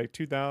 Yeah, it's like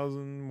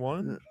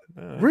 2001.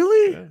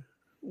 Really? Yeah.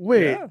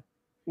 Wait, Yeah.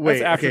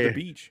 That's after okay. The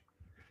Beach.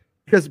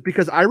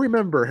 Because I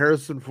remember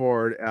Harrison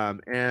Ford,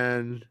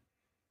 and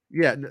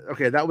yeah,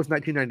 okay, that was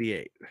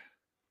 1998.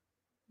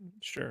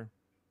 Sure.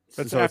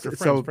 That's So after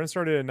Friends. Friends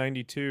started in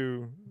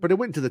 92. But it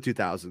went into the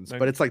 2000s.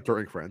 But it's like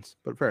during Friends.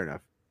 But fair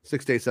enough.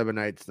 6 Days, 7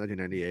 Nights,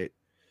 1998.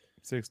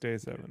 6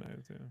 Days, 7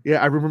 Nights.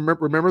 Yeah, I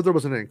remember there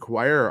was an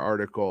Enquirer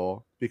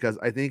article because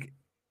I think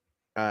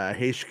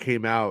Hayes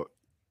came out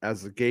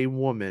as a gay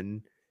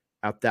woman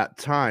at that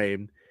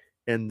time,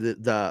 and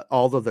the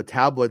all of the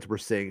tabloids were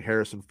saying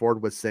Harrison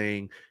Ford was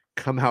saying,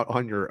 "Come out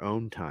on your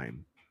own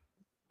time."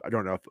 I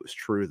don't know if it was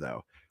true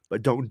though,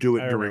 but don't do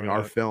it during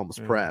our film's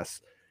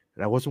press.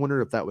 And I wasn't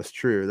wondering if that was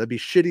true. That'd be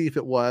shitty if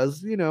it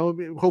was. You know,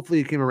 hopefully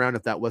he came around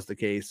if that was the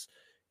case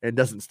and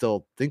doesn't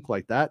still think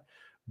like that.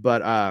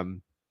 But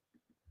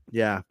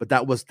yeah, but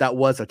that was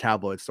a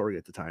tabloid story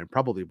at the time.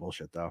 Probably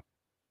bullshit though.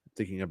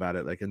 Thinking about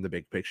it like in the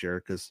big picture,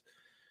 because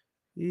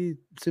he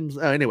seems.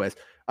 Anyways,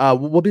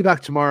 we'll be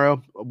back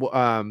tomorrow.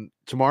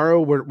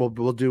 Tomorrow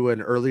we'll do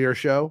an earlier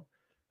show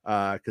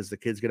because the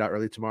kids get out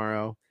early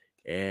tomorrow,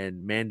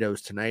 and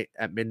Mando's tonight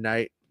at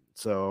midnight.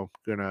 So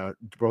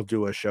we'll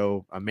do a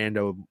show, a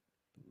Mando.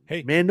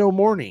 Hey, Mando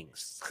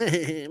mornings.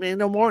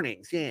 Mando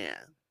mornings, yeah.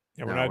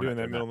 Yeah, we're not doing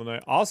that middle of the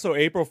night. Also,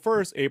 April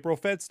 1st, April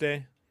Fets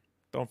Day.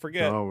 Don't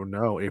forget. Oh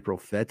no, April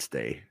Fets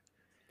Day.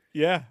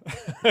 Yeah.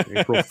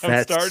 April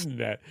Fets. I'm starting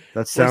that.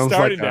 That sounds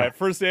like that.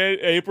 First day,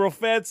 April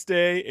Fets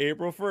Day,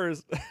 April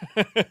 1st.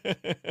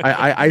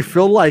 I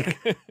feel like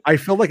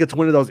it's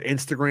one of those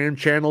Instagram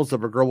channels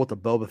of a girl with a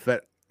Boba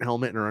Fett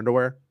helmet in her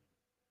underwear.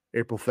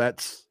 April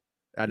Fets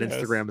at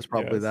Instagram is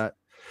probably that.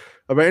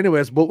 But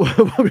anyways, we'll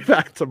be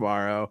back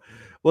tomorrow.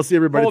 We'll see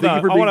everybody. Hold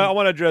on. I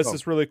want to address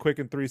this really quick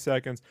in 3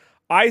 seconds.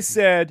 I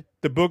said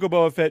the Book of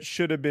Boba Fett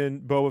should have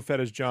been Boba Fett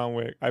as John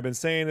Wick. I've been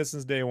saying this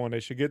since day one. They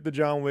should get the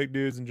John Wick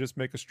dudes and just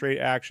make a straight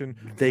action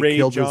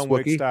raid John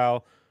Wick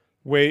style.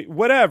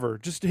 Whatever.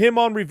 Just him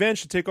on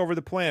revenge to take over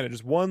the planet.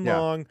 Just one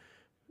long,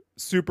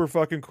 super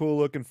fucking cool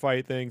looking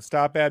fight thing.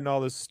 Stop adding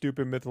all this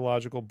stupid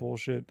mythological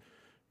bullshit,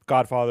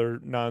 Godfather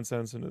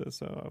nonsense into this.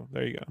 So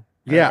there you go.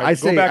 Yeah, I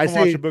say, go back and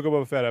watch the Book of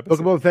Boba Fett episode. Book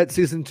of Boba Fett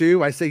season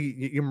 2. I say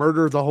you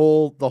murder the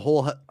whole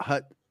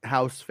Hutt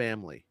house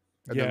family,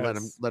 and then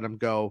let him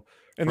go,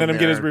 and let him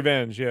get his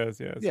revenge.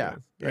 Yes. Yeah,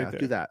 right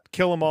do that.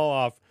 Kill them all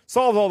off.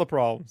 Solve all the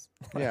problems.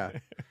 Yeah,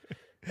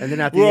 and then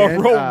at the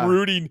end, we're all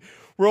rooting.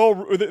 We're all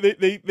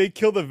they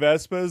kill the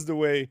Vespas the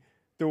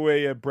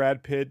way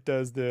Brad Pitt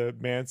does the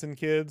Manson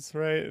kids,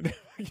 right?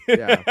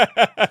 Yeah,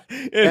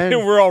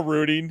 and we're all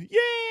rooting.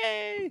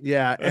 Yay!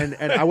 Yeah, and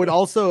I would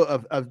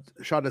also have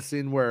shot a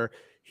scene where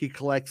he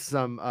collects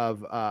some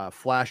of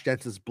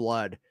Flashdance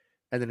blood,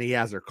 and then he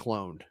has her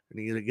cloned, and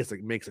he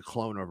makes a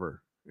clone of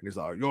her, and he's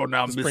like, "You're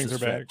now Mrs. brings her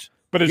Fett." back,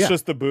 but it's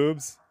just the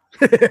boobs.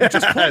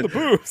 Just clone the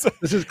boobs.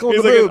 This is clone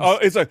the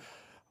boobs. It's like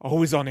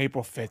always on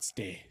April Fets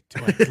Day.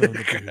 Do I clone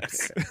the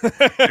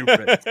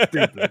boobs?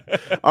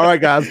 Stupid. All right,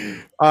 guys.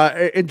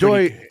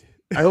 Enjoy.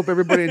 I hope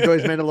everybody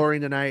enjoys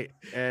Mandalorian tonight,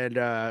 and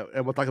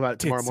we'll talk about it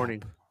tomorrow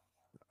morning.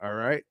 All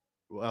right.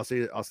 Well, I'll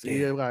see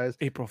you guys.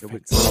 April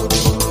 5th.